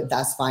a little bit,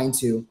 that's fine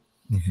too.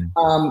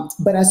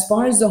 But as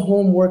far as the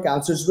home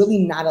workouts, there's really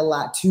not a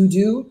lot to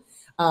do.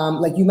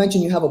 Like you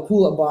mentioned, you have a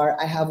pull-up bar.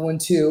 I have one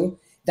too.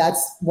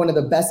 That's one of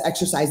the best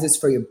exercises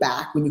for your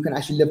back when you can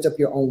actually lift up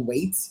your own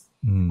weights.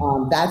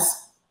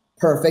 That's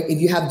perfect.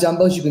 If you have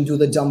dumbbells, you can do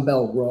the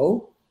dumbbell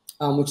row,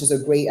 which is a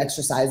great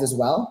exercise as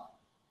well.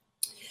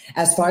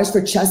 As far as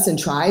for chest and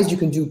tris, you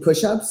can do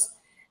push-ups.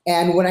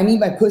 And what I mean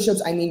by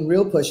push-ups, I mean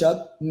real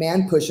push-up,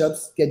 man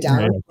push-ups, get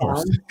down and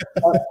down.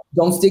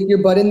 Don't stick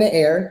your butt in the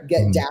air,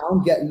 get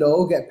down, get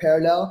low, get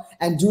parallel,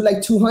 and do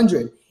like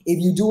 200.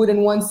 If you do it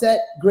in 1 set,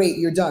 great,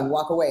 you're done,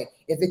 walk away.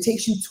 If it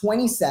takes you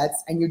 20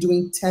 sets and you're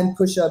doing 10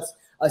 push-ups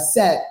a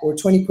set or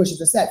 20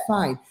 push-ups a set,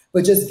 fine,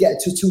 but just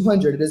get to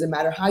 200. It doesn't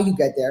matter how you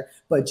get there,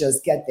 but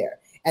just get there.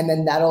 And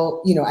then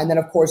that'll, and then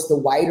of course, the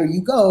wider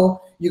you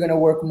go, you're going to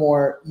work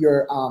more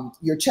your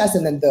chest.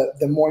 And then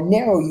the more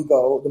narrow you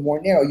go, the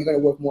more narrow, you're going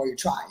to work more your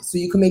tris. So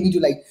you can maybe do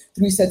like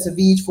 3 sets of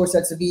each, 4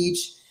 sets of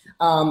each.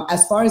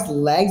 As far as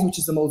legs, which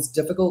is the most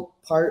difficult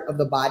part of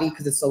the body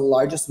because it's the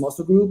largest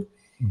muscle group.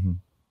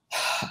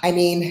 I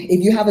mean,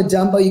 if you have a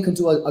dumbbell, you can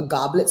do a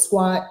goblet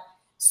squat,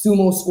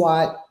 sumo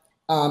squat,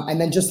 and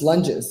then just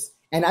lunges.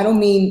 And I don't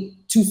mean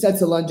 2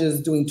 sets of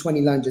lunges doing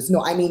 20 lunges.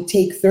 No, I mean,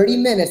 take 30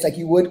 minutes like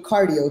you would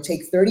cardio,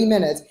 take 30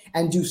 minutes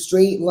and do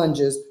straight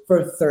lunges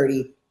for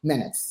 30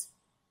 minutes.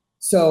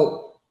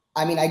 So,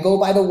 I mean, I go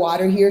by the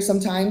water here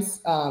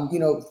sometimes.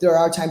 There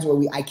are times where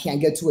I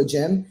can't get to a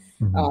gym.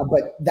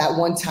 But that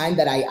one time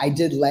that I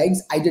did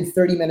legs, I did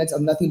 30 minutes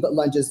of nothing but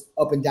lunges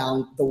up and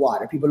down the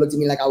water. People looked at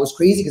me like I was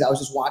crazy because I was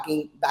just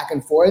walking back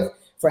and forth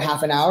for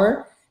half an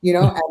hour, and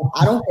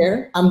I don't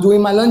care. I'm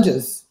doing my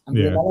lunges.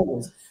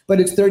 But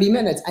it's 30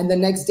 minutes. And the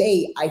next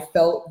day I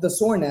felt the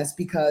soreness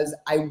because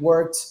I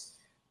worked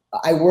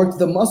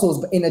the muscles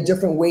but in a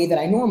different way that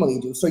I normally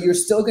do. So you're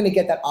still going to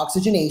get that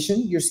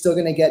oxygenation. You're still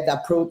going to get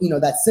that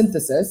that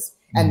synthesis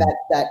and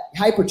that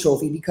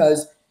hypertrophy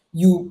because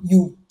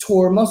you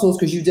tore muscles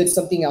because you did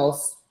something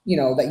else,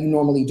 that you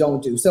normally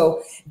don't do.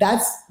 So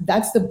that's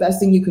the best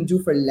thing you can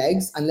do for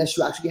legs, unless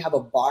you actually have a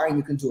bar and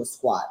you can do a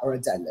squat or a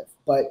deadlift.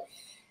 But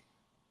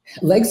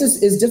legs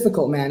is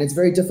difficult, man. It's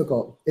very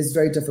difficult. It's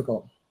very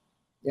difficult.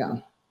 Yeah.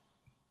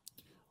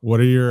 What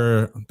are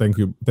your, thank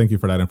you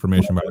for that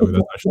information, by the way.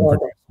 That's actually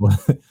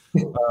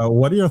pretty cool.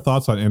 What are your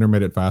thoughts on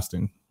intermittent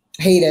fasting?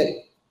 Hate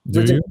it.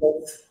 Do you?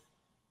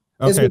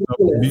 Okay,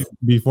 so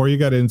before you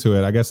get into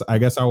it, I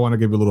guess I want to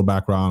give you a little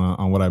background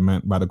on what I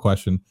meant by the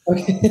question.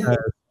 Okay.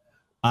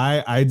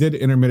 I did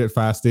intermittent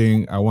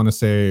fasting, I want to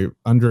say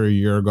under a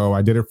year ago.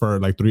 I did it for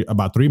like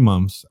about 3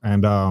 months.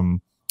 And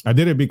I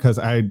did it because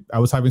I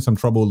was having some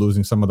trouble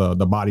losing some of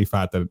the body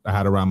fat that I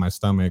had around my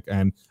stomach.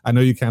 And I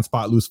know you can't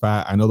spot loose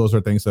fat. I know those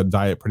are things that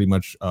diet pretty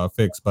much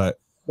fix, but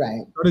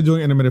right. I started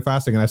doing intermittent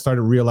fasting and I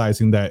started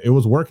realizing that it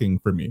was working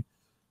for me.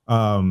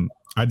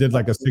 I did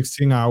like a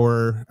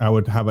 16-hour, I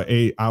would have an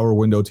 8-hour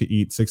window to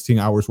eat, 16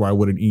 hours where I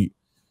wouldn't eat.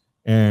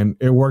 And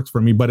it worked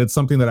for me, but it's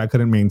something that I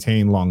couldn't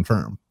maintain long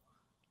term.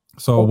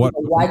 So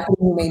why couldn't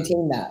you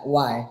maintain that?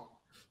 Why?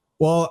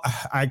 Well,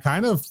 I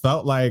kind of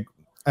felt like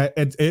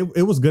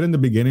it was good in the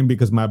beginning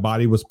because my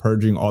body was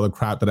purging all the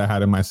crap that I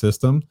had in my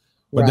system.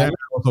 But then I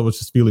also was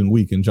just feeling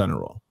weak in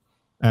general.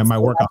 And my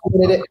workout.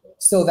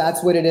 So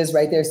that's what it is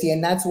right there. See,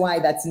 and that's why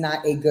that's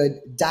not a good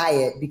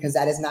diet, because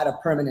that is not a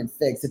permanent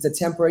fix. It's a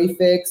temporary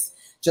fix,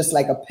 just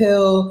like a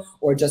pill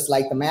or just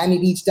like the Miami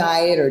Beach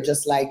diet or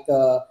just like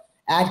the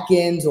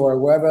Atkins or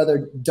wherever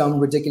other dumb,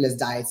 ridiculous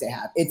diets they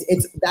have.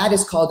 It's that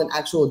is called an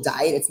actual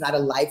diet. It's not a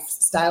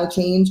lifestyle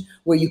change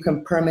where you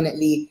can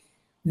permanently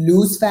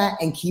lose fat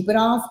and keep it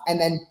off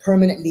and then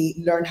permanently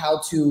learn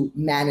how to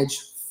manage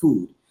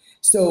food.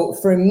 So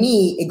for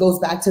me, it goes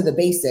back to the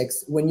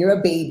basics. When you're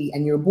a baby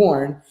and you're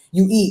born,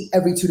 you eat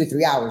every 2 to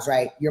 3 hours,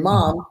 right? Your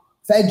mom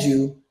fed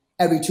you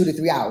every 2 to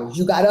 3 hours.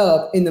 You got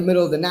up in the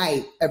middle of the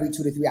night every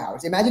 2 to 3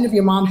 hours. Imagine if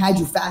your mom had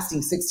you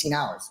fasting 16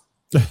 hours.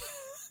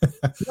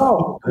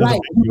 No, right.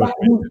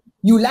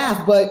 You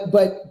laugh,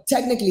 but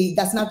technically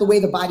that's not the way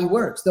the body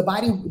works. The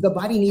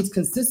body needs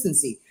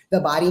consistency. The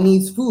body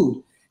needs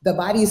food. The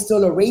body is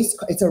still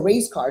it's a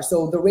race car.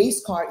 So the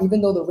race car,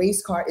 even though the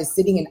race car is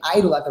sitting in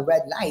idle at the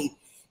red light,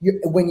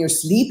 when you're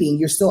sleeping,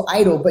 you're still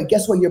idle, but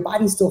guess what? Your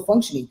body's still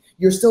functioning.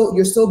 You're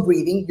still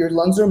breathing. Your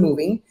lungs are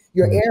moving.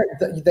 Your air,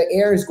 the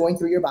air is going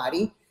through your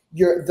body.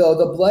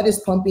 The blood is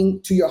pumping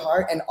to your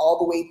heart and all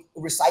the way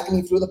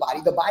recycling through the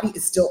body. The body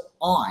is still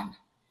on.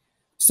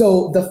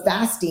 So the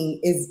fasting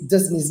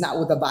is not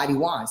what the body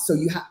wants. So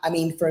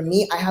for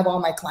me, I have all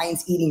my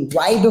clients eating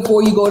right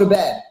before you go to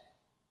bed.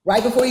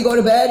 Right before you go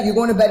to bed, you're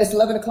going to bed, it's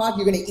 11 o'clock,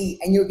 you're going to eat,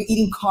 and you're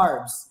eating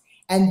carbs.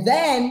 And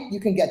then you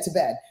can get to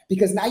bed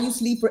because now you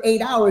sleep for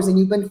 8 hours and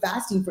you've been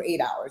fasting for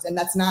 8 hours. And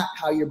that's not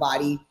how your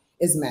body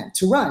is meant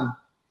to run.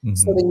 Mm-hmm.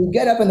 So then you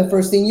get up and the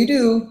first thing you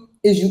do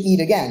is you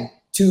eat again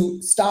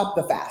to stop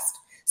the fast.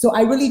 So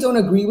I really don't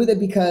agree with it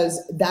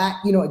because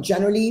that,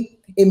 generally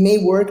it may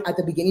work at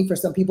the beginning for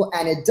some people,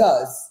 and it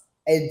does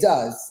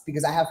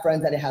because I have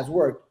friends that it has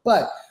worked.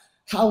 But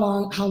how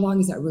long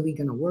is that really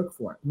going to work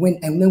for?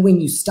 When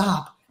you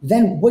stop,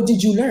 then what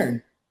did you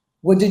learn?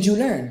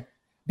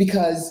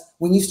 Because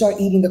when you start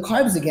eating the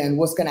carbs again,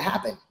 what's going to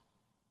happen?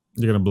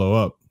 You're going to blow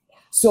up.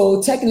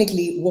 So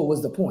technically, what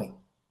was the point?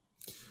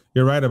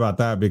 You're right about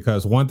that,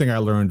 because one thing I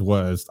learned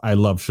was I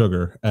love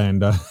sugar,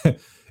 and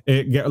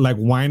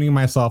whining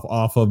myself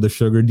off of the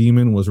sugar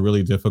demon was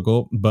really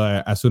difficult.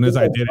 But as soon as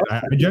I did it,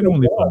 I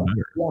genuinely felt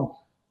better.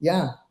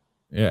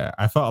 Yeah,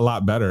 I felt a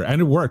lot better,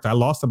 and it worked. I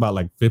lost about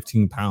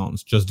 15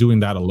 pounds just doing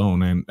that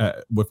alone, and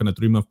within a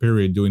 3-month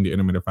period doing the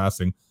intermittent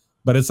fasting.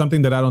 But it's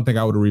something that I don't think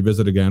I would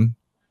revisit again.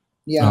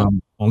 Yeah,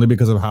 only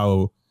because of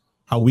how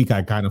weak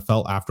I kind of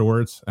felt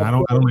afterwards. And I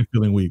don't like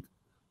feeling weak.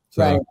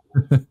 So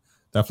right.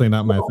 Definitely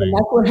not my thing.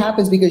 That's what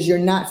happens because you're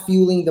not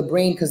fueling the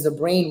brain, because the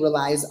brain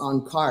relies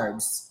on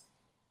carbs.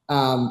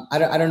 I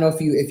don't know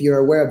if you're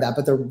aware of that,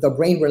 but the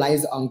brain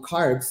relies on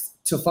carbs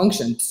to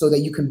function so that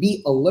you can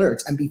be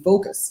alert and be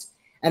focused.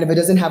 And if it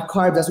doesn't have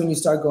carbs, that's when you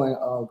start going,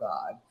 oh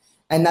God.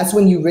 And that's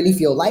when you really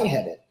feel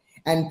lightheaded.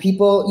 And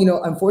people,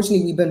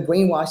 unfortunately, we've been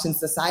brainwashed in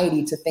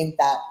society to think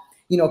that,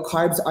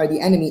 carbs are the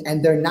enemy,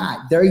 and they're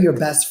not. They're your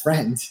best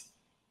friend.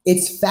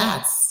 It's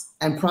fats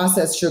and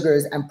processed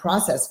sugars and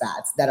processed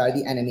fats that are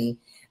the enemy,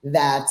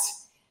 that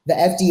the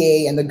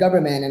FDA and the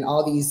government and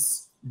all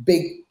these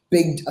big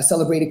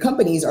celebrated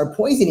companies are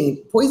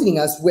poisoning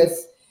us with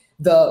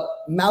the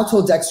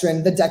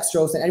maltodextrin, the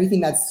dextrose, and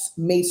everything that's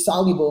made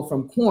soluble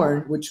from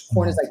corn, which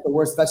corn is the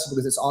worst vegetable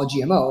because it's all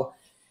GMO.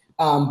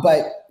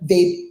 But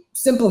they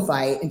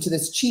simplify it into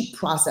this cheap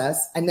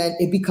process, and then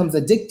it becomes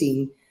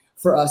addicting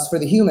for us, for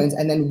the humans,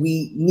 and then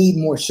we need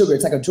more sugar.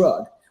 It's like a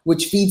drug,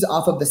 which feeds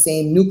off of the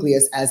same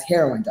nucleus as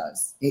heroin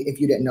does, if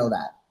you didn't know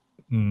that.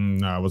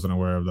 No, I wasn't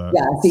aware of that.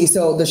 Yeah, see,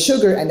 so the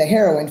sugar and the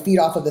heroin feed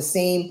off of the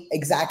same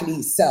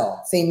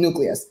cell, same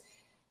nucleus.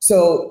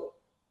 So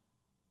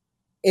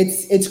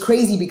it's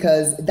crazy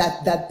because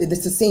that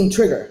it's the same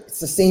trigger.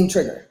 It's the same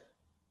trigger.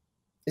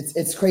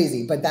 It's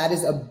crazy, but that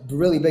is a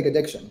really big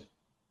addiction.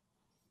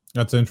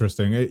 That's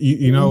interesting.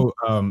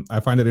 I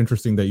find it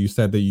interesting that you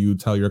said that you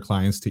tell your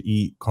clients to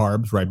eat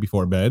carbs right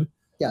before bed.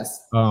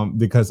 Yes.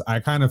 Because I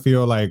kind of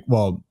feel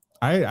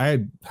I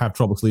have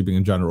trouble sleeping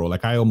in general.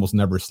 I almost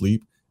never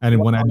sleep. And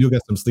when I do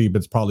get some sleep,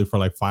 it's probably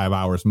for 5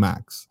 hours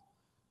max.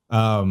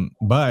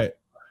 But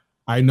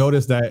I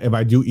noticed that if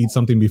I do eat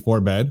something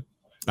before bed,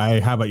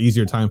 I have an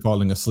easier time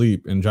falling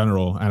asleep in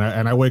general.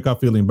 And I wake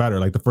up feeling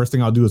better. The first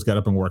thing I'll do is get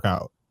up and work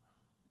out,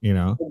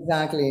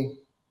 Exactly.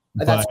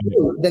 That's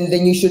true.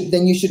 Then you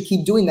should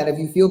keep doing that if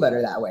you feel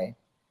better that way.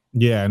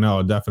 Yeah,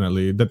 no,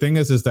 definitely. The thing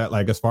is that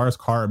as far as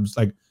carbs,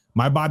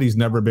 my body's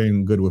never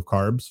been good with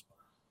carbs.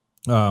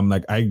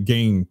 I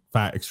gain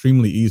fat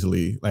extremely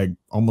easily,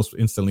 almost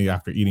instantly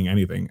after eating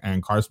anything,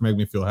 and carbs make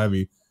me feel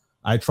heavy.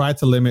 I try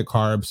to limit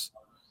carbs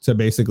to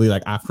basically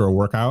after a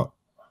workout,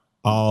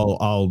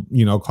 I'll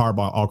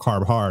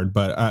carb hard.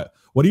 But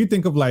what do you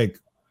think of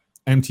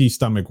empty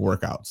stomach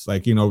workouts?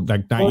 Not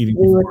eating. I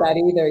don't agree with that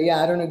either.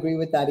 Yeah, I don't agree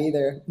with that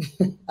either.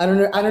 I don't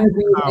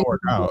agree with any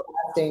type of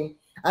fasting.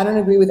 I don't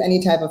agree with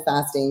any type of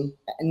fasting.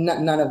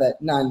 None of it.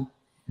 None.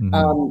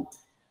 Mm-hmm.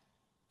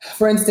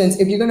 For instance,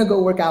 if you're going to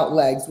go work out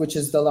legs, which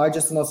is the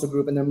largest muscle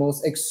group and the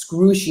most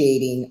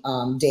excruciating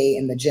day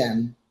in the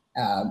gym,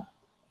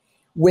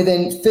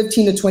 within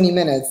 15 to 20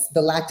 minutes,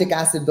 the lactic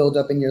acid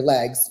buildup in your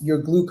legs, your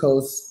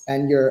glucose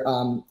and your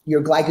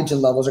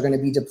glycogen levels are going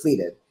to be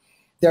depleted.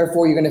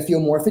 Therefore, you're going to feel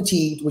more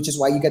fatigued, which is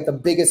why you get the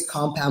biggest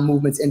compound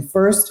movements in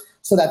first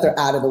so that they're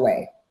out of the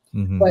way.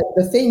 Mm-hmm. But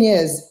the thing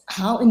is,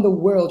 how in the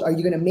world are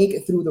you going to make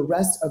it through the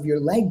rest of your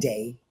leg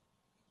day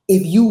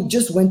if you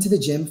just went to the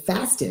gym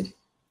fasted?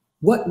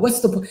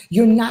 What's the point?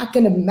 You're not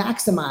going to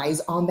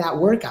maximize on that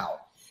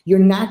workout. you're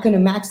not going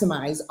to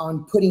maximize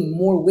on putting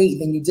more weight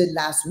than you did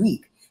last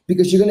week,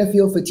 because you're going to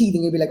feel fatigued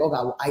and you'll be like, oh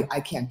God, I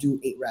can't do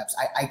 8 reps.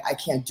 I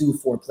can't do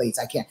 4 plates.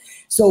 I can't.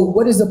 So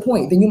what is the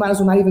point? Then you might as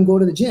well not even go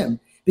to the gym,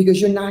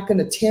 because you're not going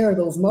to tear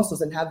those muscles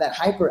and have that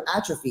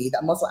hypertrophy,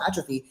 that muscle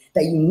atrophy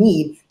that you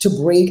need to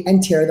break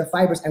and tear the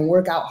fibers and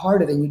work out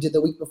harder than you did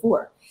the week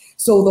before.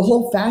 So the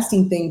whole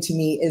fasting thing to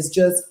me is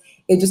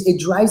it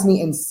drives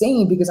me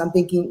insane, because I'm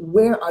thinking,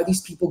 where are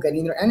these people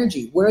getting their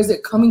energy? Where is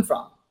it coming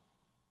from?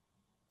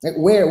 Like,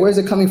 where is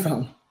it coming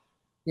from?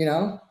 You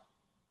know?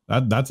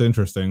 That's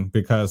interesting,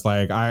 because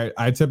like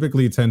I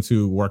typically tend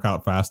to work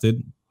out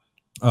fasted.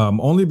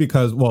 Only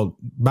because, well,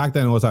 back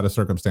then it was out of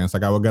circumstance.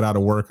 Like I would get out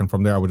of work and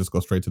from there I would just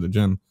go straight to the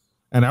gym,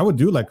 and I would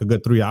do like a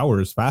good 3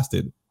 hours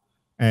fasted.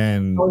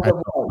 And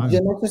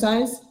gym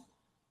exercise?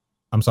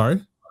 I'm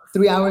sorry?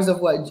 3 hours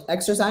of what,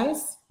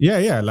 exercise?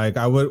 Yeah. Like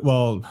I would,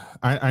 well,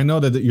 I know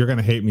that you're going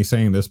to hate me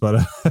saying this,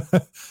 but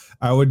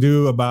I would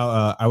do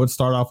about, I would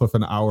start off with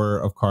an hour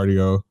of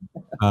cardio.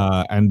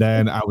 And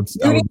then I would.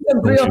 You need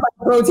some real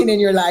protein in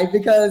your life,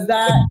 because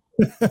that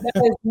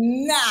is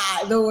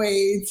not the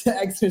way to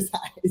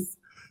exercise.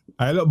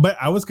 I know, but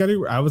I was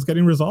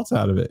getting results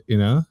out of it, you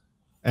know,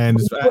 and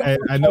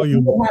I know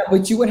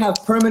but you would have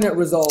permanent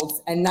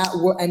results and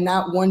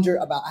not wonder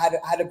about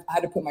how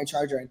to put my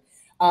charger in.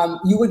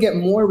 You would get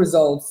more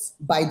results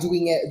by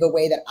doing it the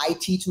way that I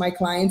teach my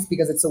clients,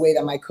 because it's the way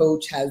that my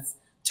coach has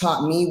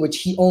taught me, which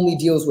he only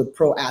deals with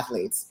pro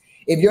athletes.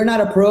 If you're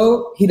not a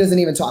pro, he doesn't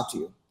even talk to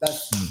you.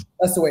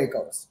 That's the way it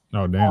goes.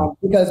 Oh, damn.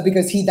 Because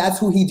that's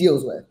who he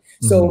deals with.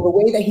 So the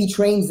way that he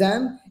trains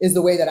them is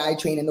the way that I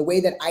train, and the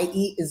way that I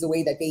eat is the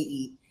way that they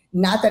eat.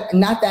 Not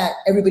that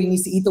everybody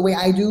needs to eat the way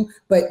I do,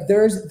 but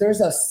there's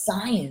a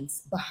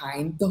science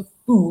behind the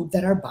food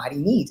that our body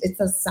needs. It's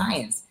a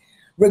science.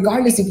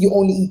 Regardless if you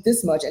only eat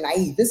this much and I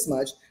eat this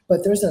much,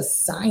 but there's a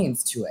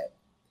science to it.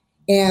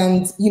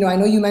 And, I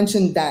know you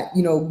mentioned that,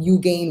 you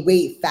gain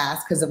weight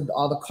fast because of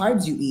all the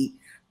carbs you eat.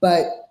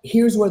 But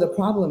here's where the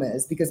problem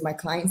is, because my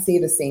clients say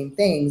the same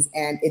things,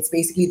 and it's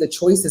basically the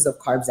choices of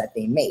carbs that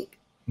they make.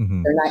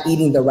 They're not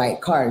eating the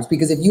right carbs,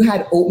 because if you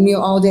had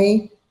oatmeal all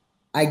day,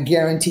 I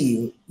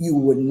guarantee you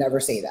would never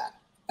say that,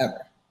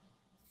 ever.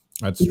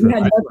 That's true. If you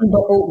had nothing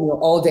but oatmeal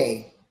all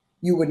day,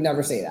 you would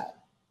never say that.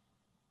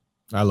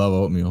 I love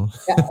oatmeal.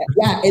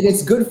 yeah, and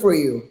it's good for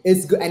you.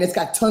 It's good, and it's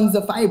got tons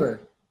of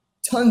fiber.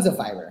 I'm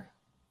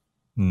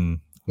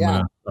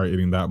gonna start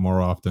eating that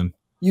more often.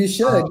 You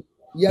should.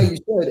 Yeah, you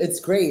should. It's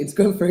great. It's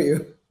good for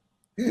you.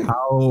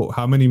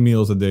 How many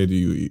meals a day do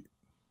you eat?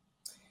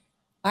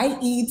 I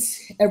eat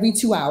every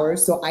 2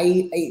 hours, so I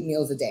eat 8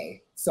 meals a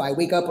day. So I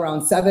wake up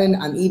around 7,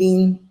 I'm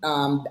eating,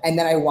 and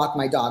then I walk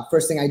my dog.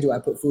 First thing I do, I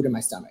put food in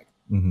my stomach.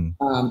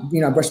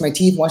 I brush my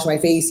teeth, wash my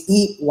face,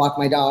 eat, walk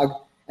my dog,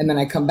 and then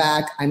I come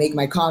back, I make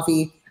my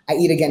coffee. I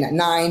eat again at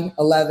 9,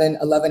 11,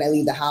 I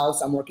leave the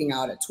house. I'm working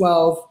out at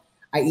 12.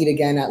 I eat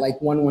again at like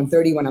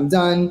 1:30 when I'm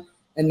done.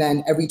 And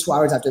then every 2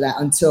 hours after that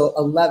until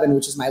 11,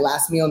 which is my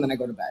last meal, and then I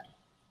go to bed.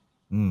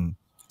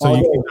 So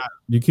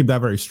you keep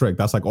that very strict.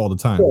 That's like all the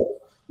time. Sure.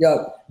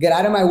 Yep. Get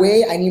out of my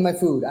way. I need my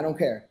food. I don't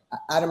care.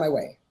 Out of my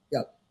way.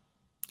 Yep.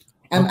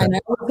 And I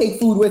always take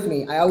food with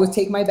me. I always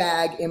take my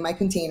bag in my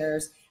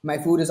containers. My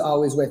food is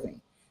always with me.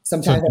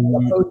 Sometimes I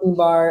have a protein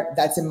bar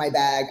that's in my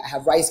bag. I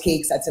have rice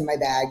cakes that's in my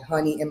bag,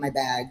 honey in my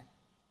bag.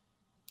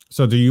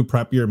 So do you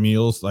prep your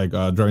meals like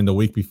during the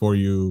week before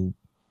you,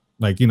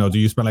 like, do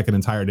you spend like an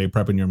entire day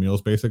prepping your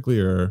meals basically?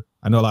 Or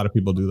I know a lot of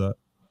people do that.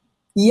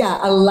 Yeah,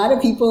 a lot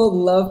of people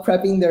love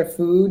prepping their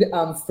food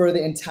for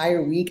the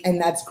entire week.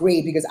 And that's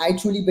great, because I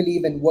truly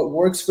believe in what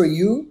works for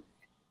you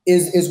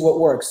is what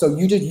works. So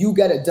you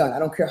get it done. I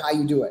don't care how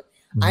you do it.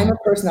 I'm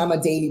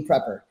a daily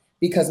prepper,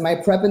 because my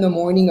prep in the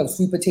morning of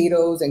sweet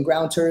potatoes and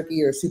ground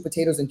turkey, or sweet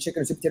potatoes and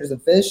chicken, or sweet potatoes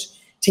and fish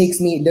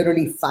takes me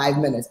literally 5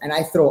 minutes. And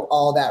I throw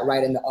all that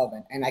right in the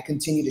oven, and I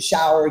continue to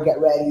shower, get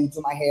ready, do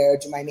my hair,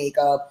 do my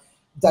makeup,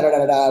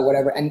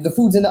 whatever. And the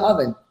food's in the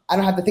oven. I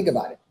don't have to think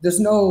about it. There's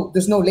no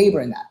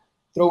labor in that.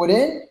 Throw it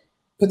in,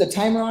 put the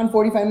timer on,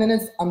 45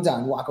 minutes, I'm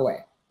done, walk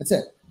away. That's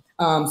it.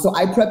 So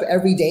I prep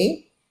every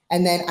day,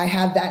 and then I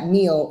have that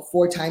meal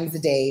 4 times a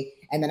day,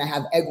 and then I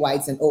have egg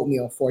whites and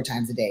oatmeal 4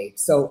 times a day.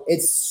 So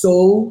it's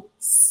so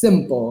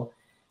simple,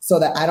 so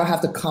that I don't have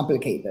to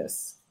complicate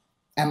this.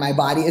 And my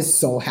body is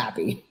so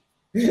happy.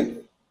 Yeah.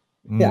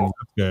 That's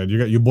good.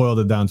 You boiled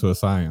it down to a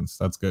science.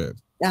 That's good.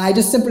 I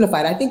just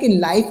simplified. I think in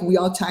life, we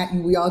all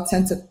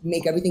tend to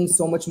make everything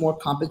so much more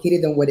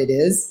complicated than what it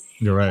is.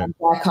 You're right.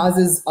 That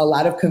causes a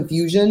lot of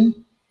confusion.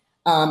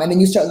 And then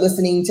you start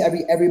listening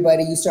to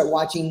everybody. You start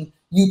watching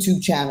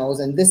YouTube channels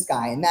and this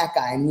guy and that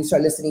guy. And you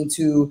start listening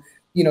to,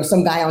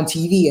 some guy on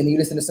TV, and you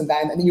listen to some guy,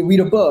 and then you read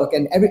a book,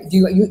 and then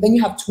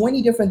you have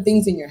 20 different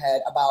things in your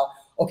head about,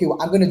 okay, well,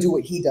 I'm going to do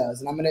what he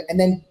does.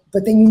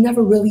 But then you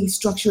never really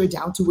structure it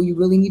down to what you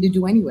really need to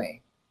do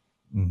anyway.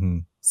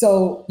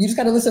 So you just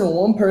got to listen to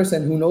one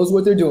person who knows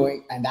what they're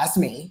doing, and that's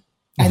me.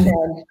 And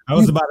then I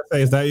was about to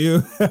say, is that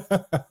you?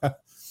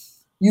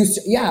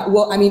 Yeah,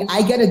 well, I mean,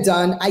 I get it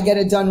done. I get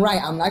it done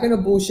right. I'm not going to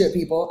bullshit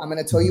people. I'm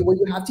going to tell you what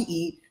you have to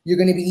eat. You're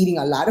going to be eating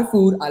a lot of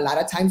food a lot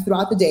of times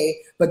throughout the day.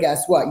 But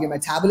guess what? Your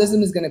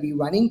metabolism is going to be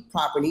running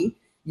properly.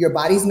 Your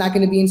body's not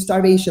going to be in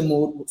starvation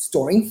mode,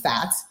 storing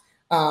fats.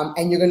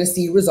 And you're going to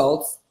see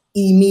results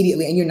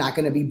immediately. And you're not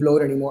going to be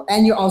bloated anymore.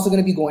 And you're also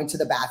going to be going to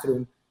the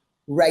bathroom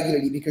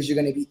regularly because you're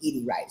going to be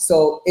eating right.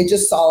 So it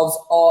just solves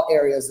all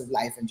areas of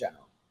life in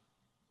general.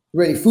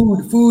 Really,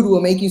 food will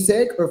make you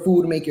sick or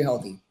food will make you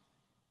healthy.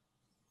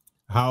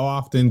 How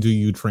often do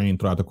you train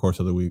throughout the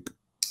course of the week?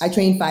 I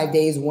train 5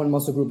 days, one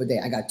muscle group a day.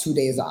 I got 2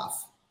 days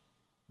off.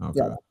 Okay.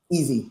 Yeah,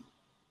 easy.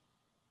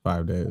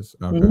 5 days.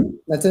 Okay.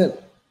 That's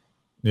it.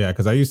 Yeah,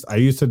 because I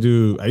used to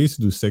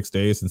do 6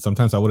 days, and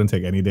sometimes I wouldn't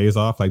take any days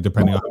off, like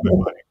depending on how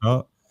my body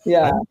felt.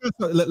 Yeah.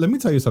 Let me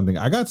tell you something.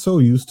 I got so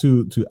used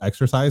to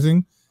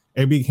exercising,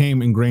 it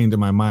became ingrained in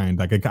my mind.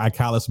 Like I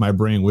calloused my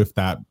brain with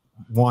that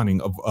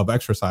wanting of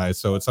exercise.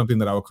 So it's something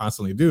that I would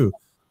constantly do.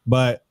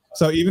 But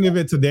so even if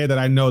it's a day that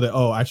I know that,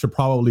 I should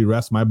probably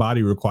rest, my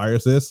body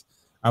requires this,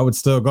 I would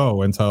still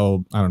go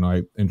until, I don't know,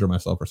 I injure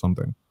myself or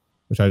something,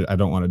 which I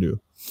don't want to do.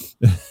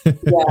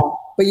 Yeah.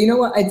 But you know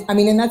what? I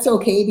mean, and that's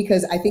okay,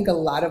 because I think a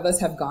lot of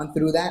us have gone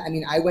through that. I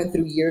mean, I went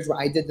through years where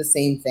I did the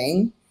same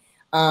thing.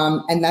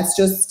 And it's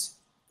just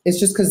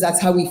because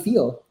that's how we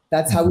feel.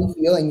 That's how we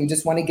feel. And you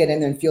just want to get in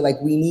there and feel like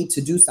we need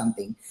to do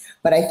something.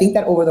 But I think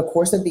that over the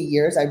course of the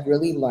years, I've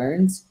really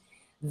learned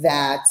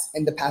that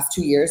in the past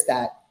 2 years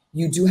that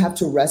you do have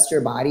to rest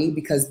your body,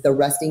 because the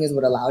resting is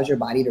what allows your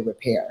body to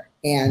repair.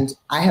 And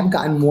I have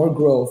gotten more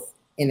growth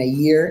in a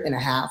year and a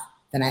half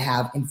than I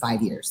have in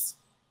 5 years.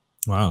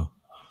 Wow.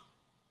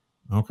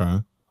 Okay.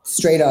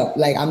 Straight up.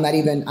 Like I'm not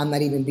even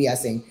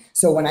BSing.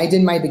 So when I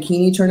did my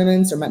bikini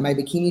tournaments or my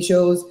bikini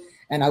shows,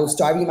 and I was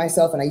starving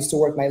myself and I used to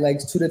work my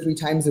legs 2 to 3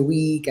 times a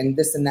week and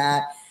this and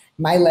that,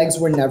 my legs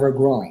were never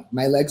growing.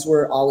 My legs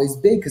were always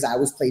big because I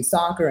always played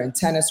soccer and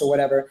tennis or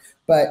whatever,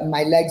 but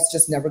my legs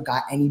just never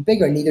got any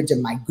bigger. Neither did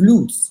my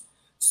glutes.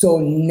 So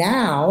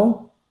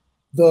now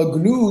the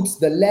glutes,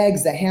 the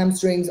legs, the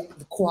hamstrings,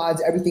 the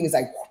quads, everything is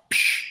like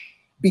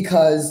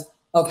because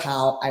of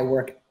how I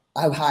work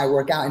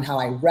out and how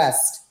I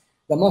rest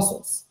the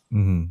muscles.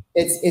 Mm-hmm.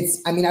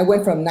 I mean, I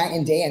went from night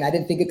and day and I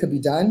didn't think it could be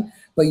done,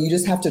 but you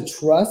just have to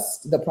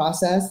trust the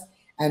process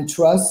and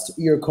trust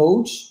your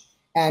coach.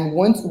 And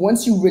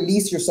once you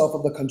release yourself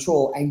of the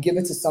control and give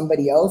it to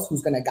somebody else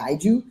who's going to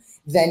guide you,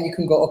 then you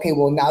can go, okay,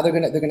 well, now they're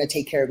going to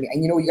take care of me.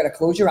 And you know, you got to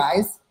close your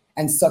eyes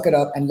and suck it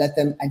up and let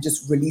them, and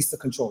just release the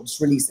control, just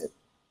release it.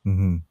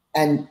 Mm-hmm.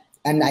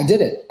 And I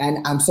did it.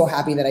 And I'm so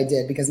happy that I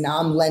did, because now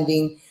I'm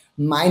lending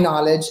my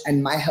knowledge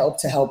and my help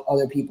to help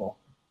other people.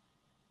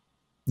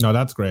 No,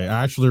 that's great.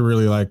 I actually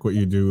really like what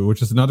you do,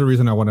 which is another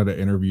reason I wanted to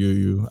interview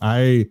you.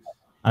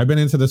 I've been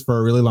into this for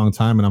a really long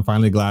time, and I'm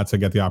finally glad to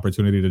get the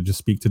opportunity to just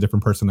speak to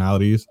different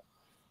personalities.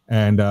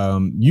 And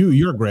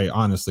you're great,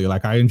 honestly.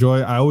 Like I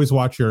always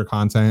watch your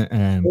content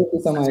and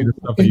so see the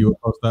stuff that you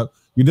post up.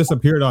 You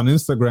disappeared on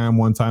Instagram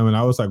one time, and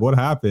I was like, what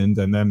happened?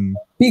 And then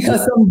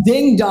because some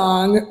ding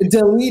dong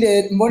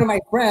deleted one of my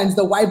friends,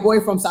 the white boy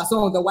from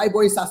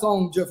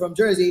Sasson from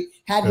Jersey,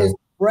 had his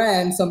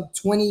friend, some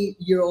 20-something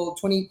year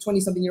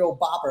old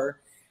bopper.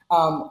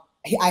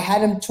 I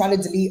had him try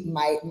to delete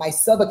my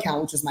sub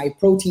account, which was my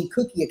protein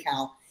cookie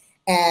account,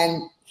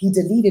 and he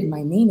deleted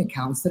my main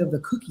account instead of the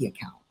cookie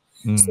account.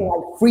 Mm.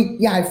 So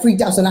I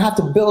freaked out. So now I have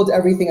to build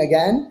everything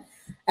again.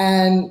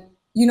 And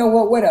you know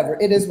what? Whatever.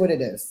 It is what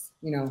it is.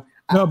 You know.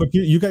 No, but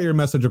you got your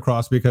message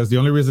across, because the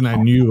only reason I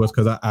knew was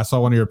because I saw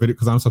one of your videos,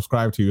 because I'm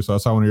subscribed to you. So I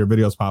saw one of your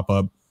videos pop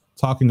up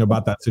talking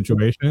about that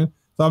situation.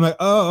 So I'm like,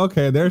 oh,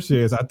 okay, there she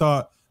is. I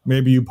thought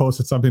maybe you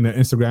posted something that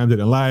Instagram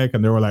didn't like,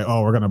 and they were like,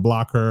 oh, we're going to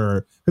block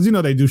her. Because, you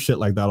know, they do shit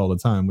like that all the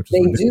time. Which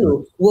is They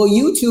do. Well,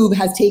 YouTube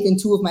has taken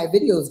 2 of my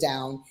videos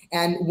down.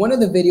 And one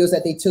of the videos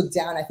that they took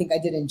down, I think I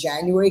did in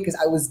January, because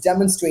I was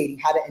demonstrating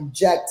how to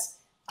inject.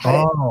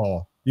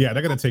 Yeah,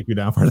 they're going to take you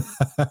down for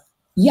that.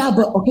 Yeah,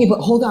 but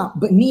hold on.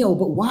 But Neil,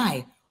 but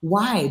why?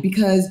 Why?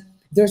 Because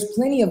there's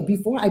plenty of,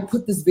 before I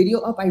put this video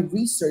up, I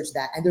researched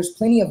that. And there's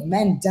plenty of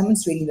men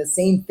demonstrating the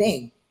same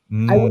thing.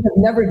 I would have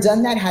never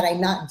done that had I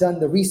not done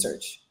the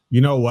research. You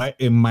know what?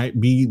 It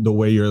might be the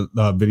way your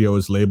video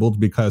is labeled,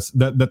 because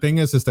the thing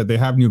is that they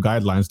have new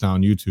guidelines now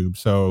on YouTube.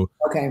 So,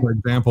 for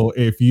example,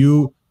 if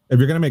you're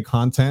going to make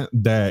content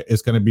that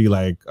is going to be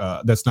like,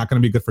 that's not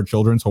going to be good for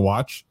children to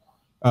watch,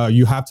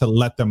 you have to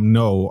let them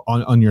know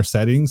on your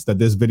settings that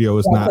this video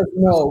is not.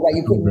 No, right?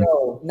 You put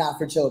no, not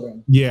for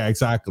children. Yeah,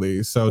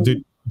 exactly. So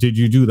did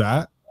you do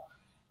that?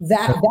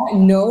 That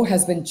no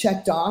has been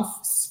checked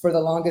off for the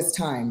longest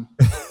time.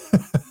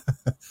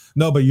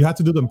 No, but you have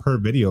to do them per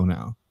video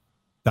now.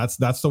 That's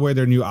the way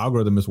their new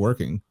algorithm is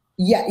working.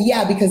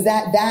 Yeah, because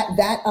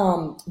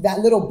that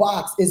little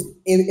box is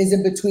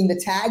in between the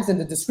tags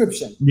and the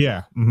description.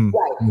 Yeah. Mm-hmm.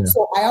 Right. Yeah.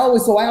 So I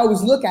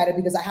always look at it,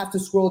 because I have to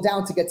scroll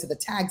down to get to the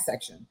tag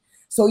section.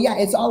 So yeah,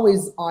 it's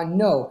always on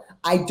no.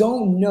 I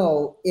don't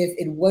know if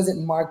it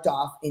wasn't marked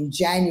off in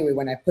January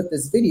when I put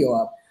this video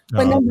up,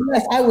 But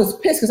nonetheless, I was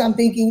pissed because I'm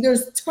thinking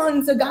there's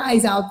tons of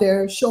guys out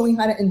there showing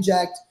how to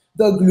inject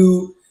the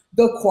glute,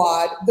 the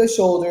quad, the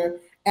shoulder,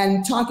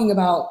 and talking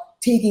about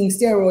taking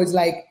steroids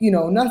like,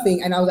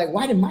 nothing. And I was like,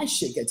 why did my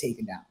shit get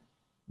taken down?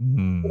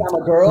 Because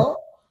I'm a girl?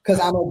 Because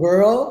I'm a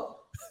girl?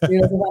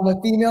 Because I'm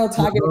a female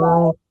talking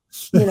about,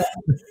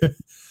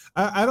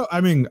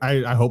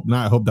 I hope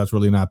not. I hope that's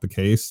really not the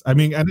case. I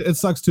mean, and it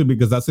sucks too,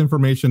 because that's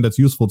information that's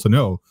useful to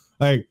know.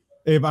 Like,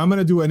 if I'm going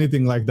to do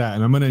anything like that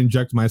and I'm going to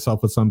inject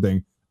myself with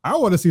something, I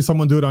want to see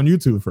someone do it on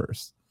YouTube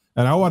first.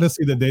 And I want to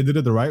see that they did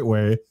it the right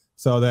way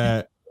so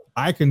that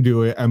I can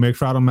do it and make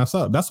sure I don't mess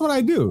up. That's what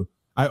I do.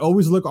 I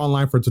always look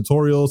online for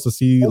tutorials to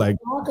see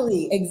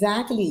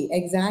exactly.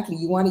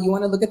 You want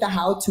to look at the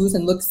how-tos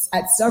and look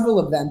at several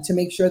of them to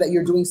make sure that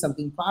you're doing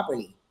something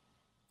properly.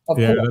 Of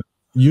course.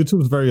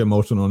 YouTube's very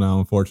emotional now,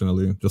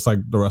 unfortunately, just like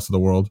the rest of the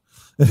world.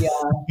 Yeah.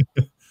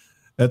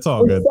 It's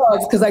all good.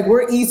 Because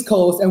we're East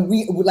Coast and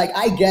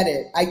I get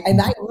it.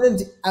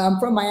 I'm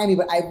from Miami,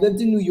 but I've lived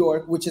in New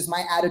York, which is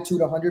my attitude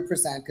 100%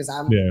 because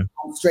I'm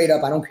straight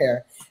up. I don't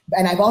care.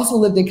 And I've also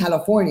lived in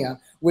California,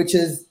 which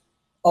is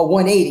a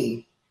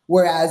 180,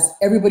 whereas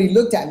everybody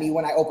looked at me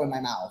when I opened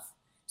my mouth.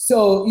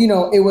 So,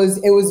 it was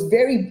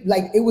very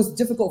it was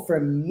difficult for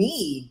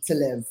me to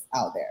live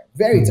out there.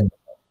 Very difficult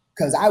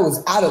because I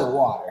was out of the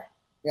water.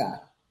 Yeah.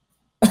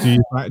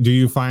 Do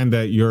you find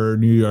that your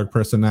New York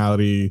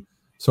personality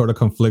sort of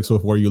conflicts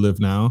with where you live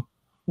now?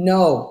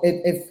 No,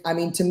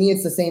 to me,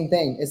 it's the same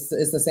thing. It's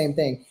the same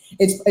thing.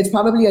 It's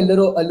probably a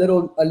little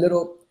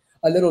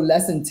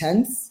less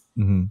intense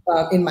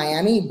in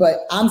Miami,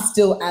 but I'm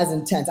still as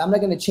intense. I'm not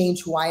going to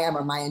change who I am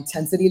or my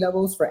intensity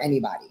levels for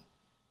anybody.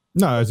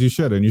 No, as you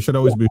should, and you should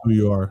always be who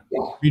you are.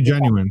 Yeah, be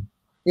genuine.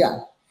 Yeah.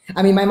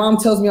 I mean, my mom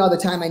tells me all the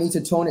time I need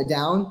to tone it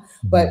down,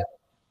 but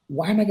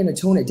why am I going to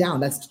tone it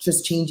down? That's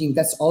just changing.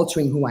 That's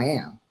altering who I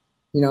am.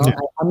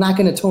 I'm not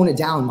going to tone it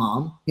down,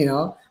 Mom.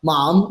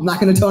 Mom, I'm not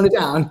going to tone it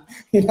down.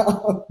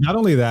 Not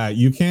only that,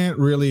 you can't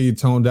really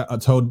toe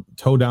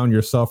down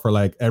yourself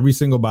for every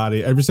single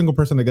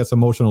person that gets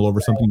emotional over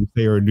something you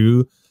say or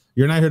do.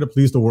 You're not here to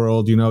please the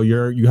world.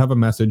 You have a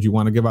message. You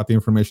want to give out the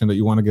information that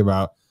you want to give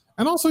out.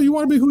 And also you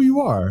want to be who you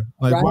are.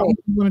 Why would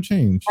you want to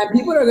change? And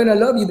people are going to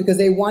love you because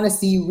they want to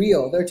see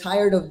real. They're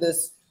tired of the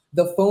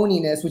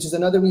phoniness, which is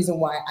another reason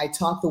why I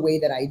talk the way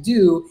that I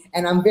do.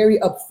 And I'm very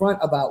upfront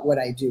about what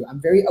I do.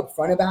 I'm very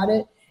upfront about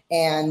it.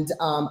 And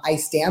I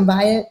stand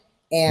by it.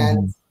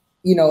 And,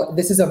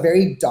 this is a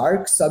very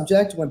dark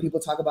subject when people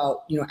talk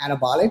about,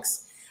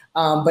 anabolics.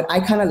 But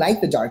I kind of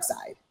like the dark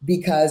side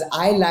because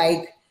I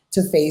like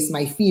to face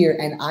my fear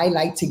and I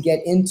like to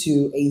get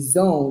into a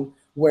zone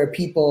where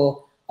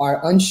people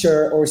are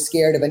unsure or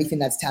scared of anything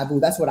that's taboo.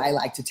 That's what I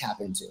like to tap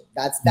into.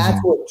 That's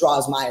what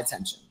draws my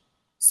attention.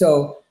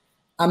 So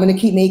I'm going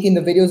to keep making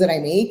the videos that I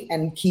make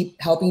and keep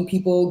helping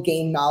people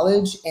gain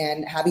knowledge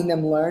and having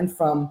them learn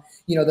from,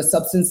 the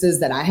substances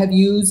that I have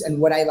used and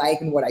what I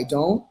like and what I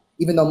don't,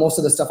 even though most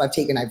of the stuff I've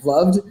taken, I've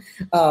loved.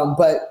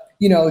 But,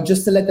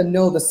 just to let them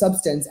know the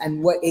substance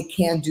and what it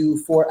can do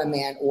for a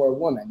man or a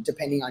woman,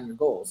 depending on your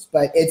goals.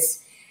 But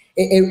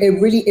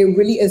it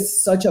really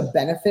is such a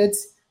benefit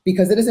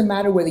because it doesn't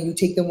matter whether you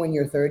take them when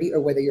you're 30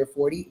 or whether you're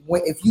 40.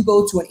 If you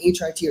go to an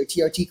HRT or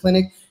TRT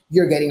clinic,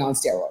 you're getting on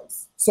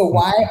steroids. So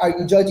why are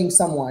you judging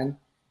someone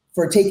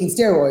for taking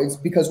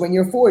steroids? Because when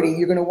you're 40,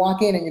 you're going to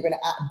walk in and you're going to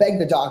beg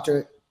the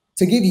doctor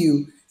to give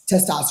you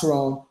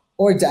testosterone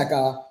or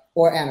DECA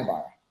or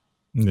Anavar.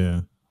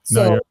 Yeah.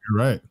 No, you're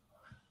right.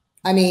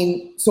 I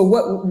mean, so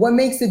what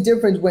makes the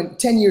difference when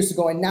 10 years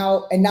ago and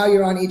now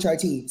you're on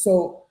HRT?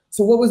 So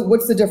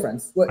what's the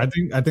difference? I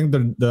think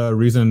the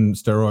reason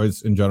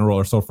steroids in general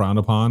are so frowned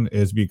upon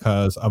is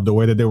because of the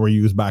way that they were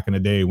used back in the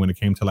day when it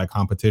came to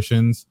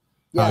competitions.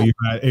 Yeah.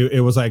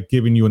 It was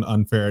giving you an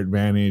unfair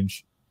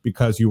advantage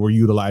because you were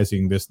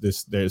utilizing this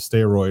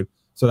steroid.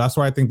 So that's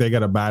why I think they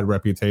get a bad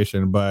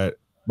reputation. But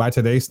by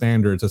today's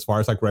standards, as far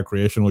as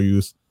recreational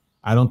use,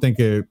 I don't think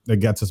it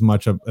gets as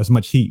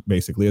much heat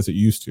basically as it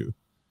used to.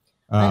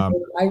 I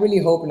really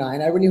hope not,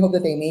 and I really hope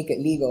that they make it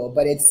legal.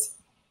 But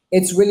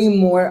it's really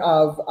more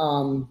of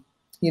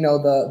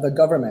the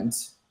government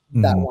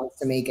that wants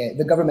to make it.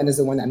 The government is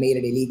the one that made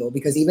it illegal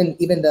because even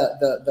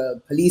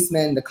the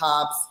policemen, the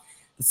cops,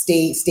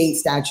 state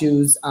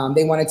statutes,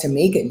 they wanted to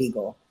make it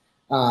legal.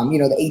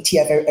 The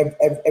ATF,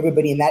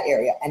 everybody in that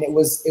area. And it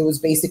was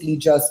basically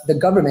just the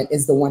government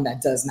is the one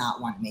that does not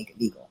want to make it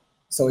legal.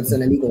 So it's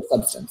an illegal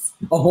substance.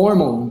 A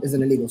hormone is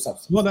an illegal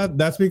substance. Well,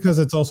 that's because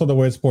it's also the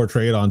way it's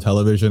portrayed on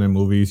television and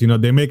movies.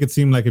 They make it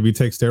seem like if you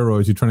take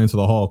steroids, you turn into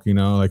the Hulk, you're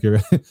going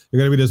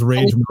to be this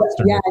rage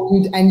monster. Yeah.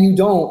 And you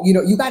don't,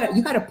 you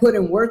gotta put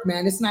in work,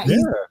 man. It's not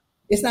easy.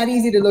 It's not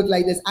easy to look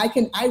like this.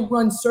 I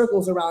run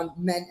circles around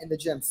men in the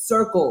gym,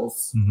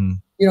 circles. Mm-hmm.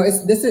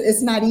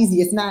 It's not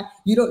easy. It's not,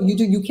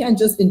 you can't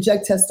just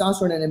inject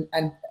testosterone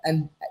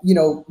and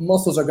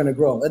muscles are going to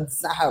grow.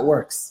 That's not how it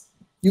works.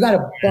 You got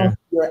to bump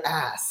your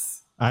ass.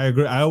 I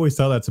agree. I always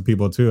tell that to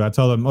people too. I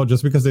tell them,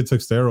 just because they took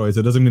steroids,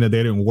 it doesn't mean that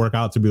they didn't work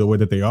out to be the way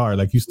that they are.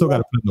 You still got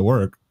to put in the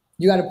work.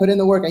 You got to put in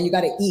the work and you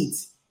got to eat.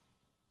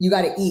 you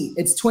got to eat.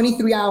 It's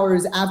 23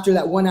 hours after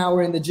that 1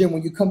 hour in the gym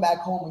when you come back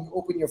home and you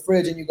open your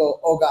fridge and you go,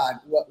 oh God,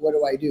 what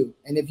do I do?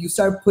 And if you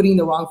start putting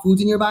the wrong foods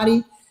in your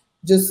body,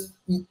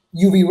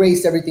 you've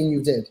erased everything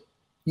you did.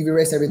 You've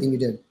erased everything you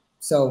did.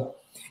 So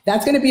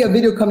that's going to be a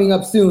video coming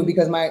up soon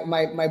because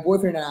my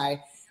boyfriend and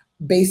I,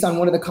 based on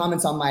one of the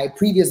comments on my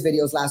previous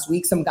videos last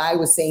week, some guy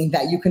was saying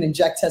that you can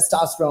inject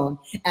testosterone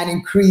and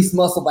increase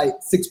muscle by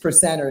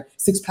 6% or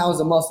 6 pounds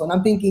of muscle. And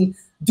I'm thinking,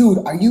 dude,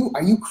 are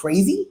you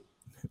crazy?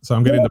 So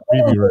I'm getting the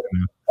preview right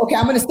now. Okay,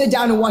 I'm going to sit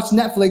down and watch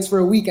Netflix for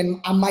a week and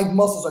my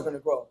muscles are going to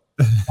grow.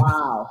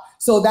 Wow.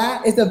 So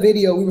that is a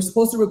video. We were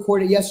supposed to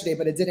record it yesterday,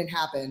 but it didn't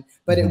happen.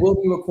 But it will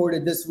be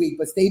recorded this week.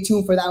 But stay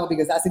tuned for that one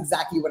because that's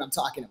exactly what I'm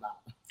talking about.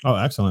 Oh,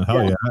 excellent.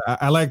 Hell yeah.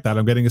 I like that.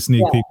 I'm getting a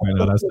sneak peek right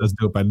now. That's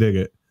dope. I dig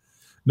it.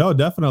 No,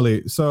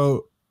 definitely.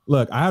 So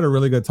look, I had a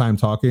really good time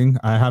talking.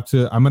 I'm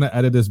going to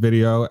edit this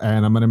video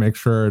and I'm going to make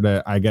sure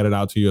that I get it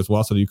out to you as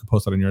well so that you can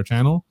post it on your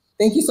channel.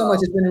 Thank you so much.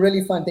 It's been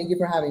really fun. Thank you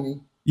for having me.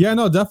 Yeah,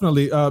 no,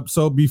 definitely.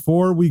 So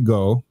before we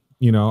go,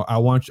 I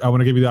want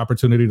to give you the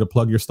opportunity to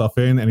plug your stuff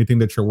in, anything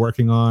that you're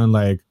working on,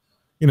 like,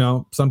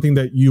 something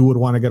that you would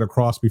want to get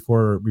across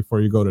before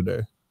you go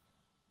today.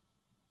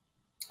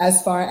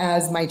 As far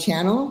as my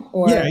channel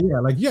or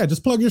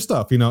just plug your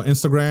stuff,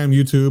 Instagram,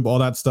 YouTube, all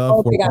that stuff.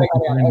 Okay, got it.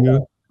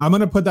 I'm going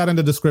to put that in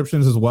the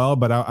descriptions as well,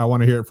 but I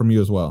want to hear it from you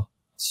as well.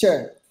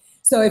 Sure.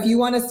 So if you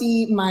want to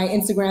see my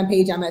Instagram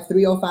page, I'm at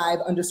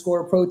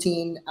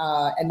 305_protein.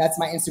 And that's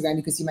my Instagram.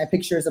 You can see my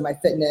pictures of my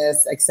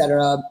fitness,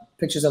 etc.,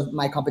 pictures of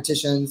my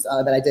competitions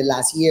that I did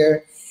last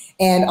year.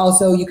 And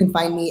also you can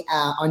find me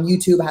on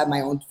YouTube. I have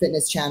my own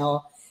fitness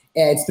channel.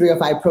 It's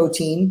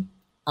 305protein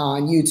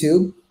on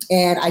YouTube.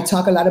 And I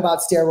talk a lot about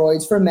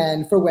steroids for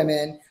men, for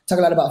women, talk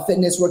a lot about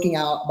fitness, working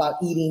out, about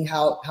eating,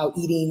 how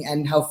eating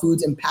and how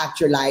foods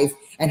impact your life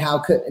and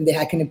how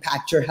they can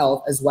impact your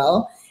health as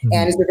well. Mm-hmm.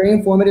 And it's a very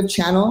informative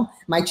channel.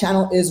 My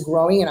channel is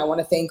growing and I want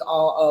to thank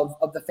all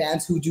of the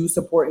fans who do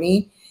support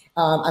me.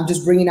 I'm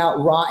just bringing out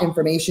raw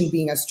information,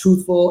 being as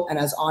truthful and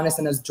as honest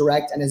and as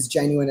direct and as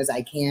genuine as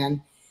I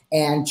can,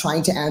 and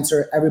trying to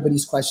answer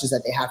everybody's questions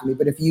that they have for me.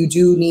 But if you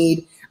do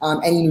need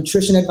any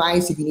nutrition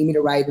advice, if you need me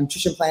to write a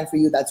nutrition plan for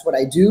you, that's what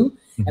I do.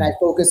 Mm-hmm. And I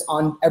focus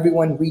on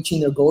everyone reaching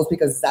their goals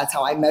because that's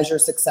how I measure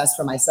success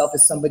for myself,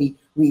 is somebody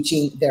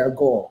reaching their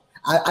goal.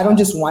 I don't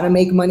just want to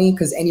make money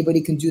because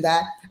anybody can do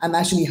that. I'm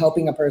actually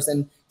helping a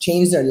person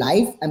change their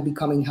life and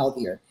becoming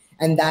healthier.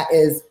 And that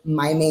is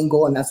my main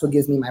goal. And that's what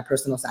gives me my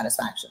personal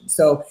satisfaction.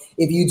 So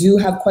if you do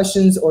have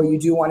questions or you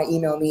do want to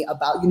email me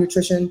about your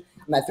nutrition,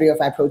 I'm at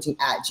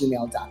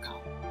 305protein@gmail.com.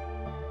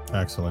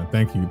 Excellent.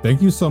 Thank you.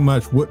 Thank you so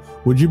much.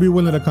 Would you be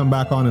willing to come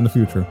back on in the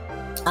future?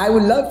 I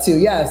would love to.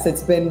 Yes.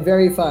 It's been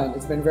very fun.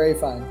 It's been very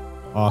fun.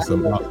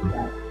 Awesome.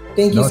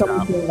 Thank you so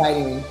much for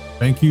inviting me.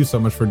 Thank you so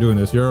much for doing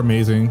this. You're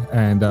amazing.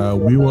 And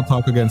we will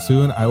talk again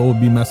soon. I will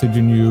be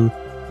messaging you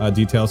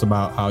details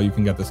about how you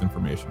can get this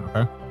information.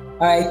 Okay.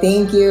 All right.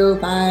 Thank you.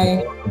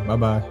 Bye.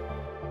 Bye-bye.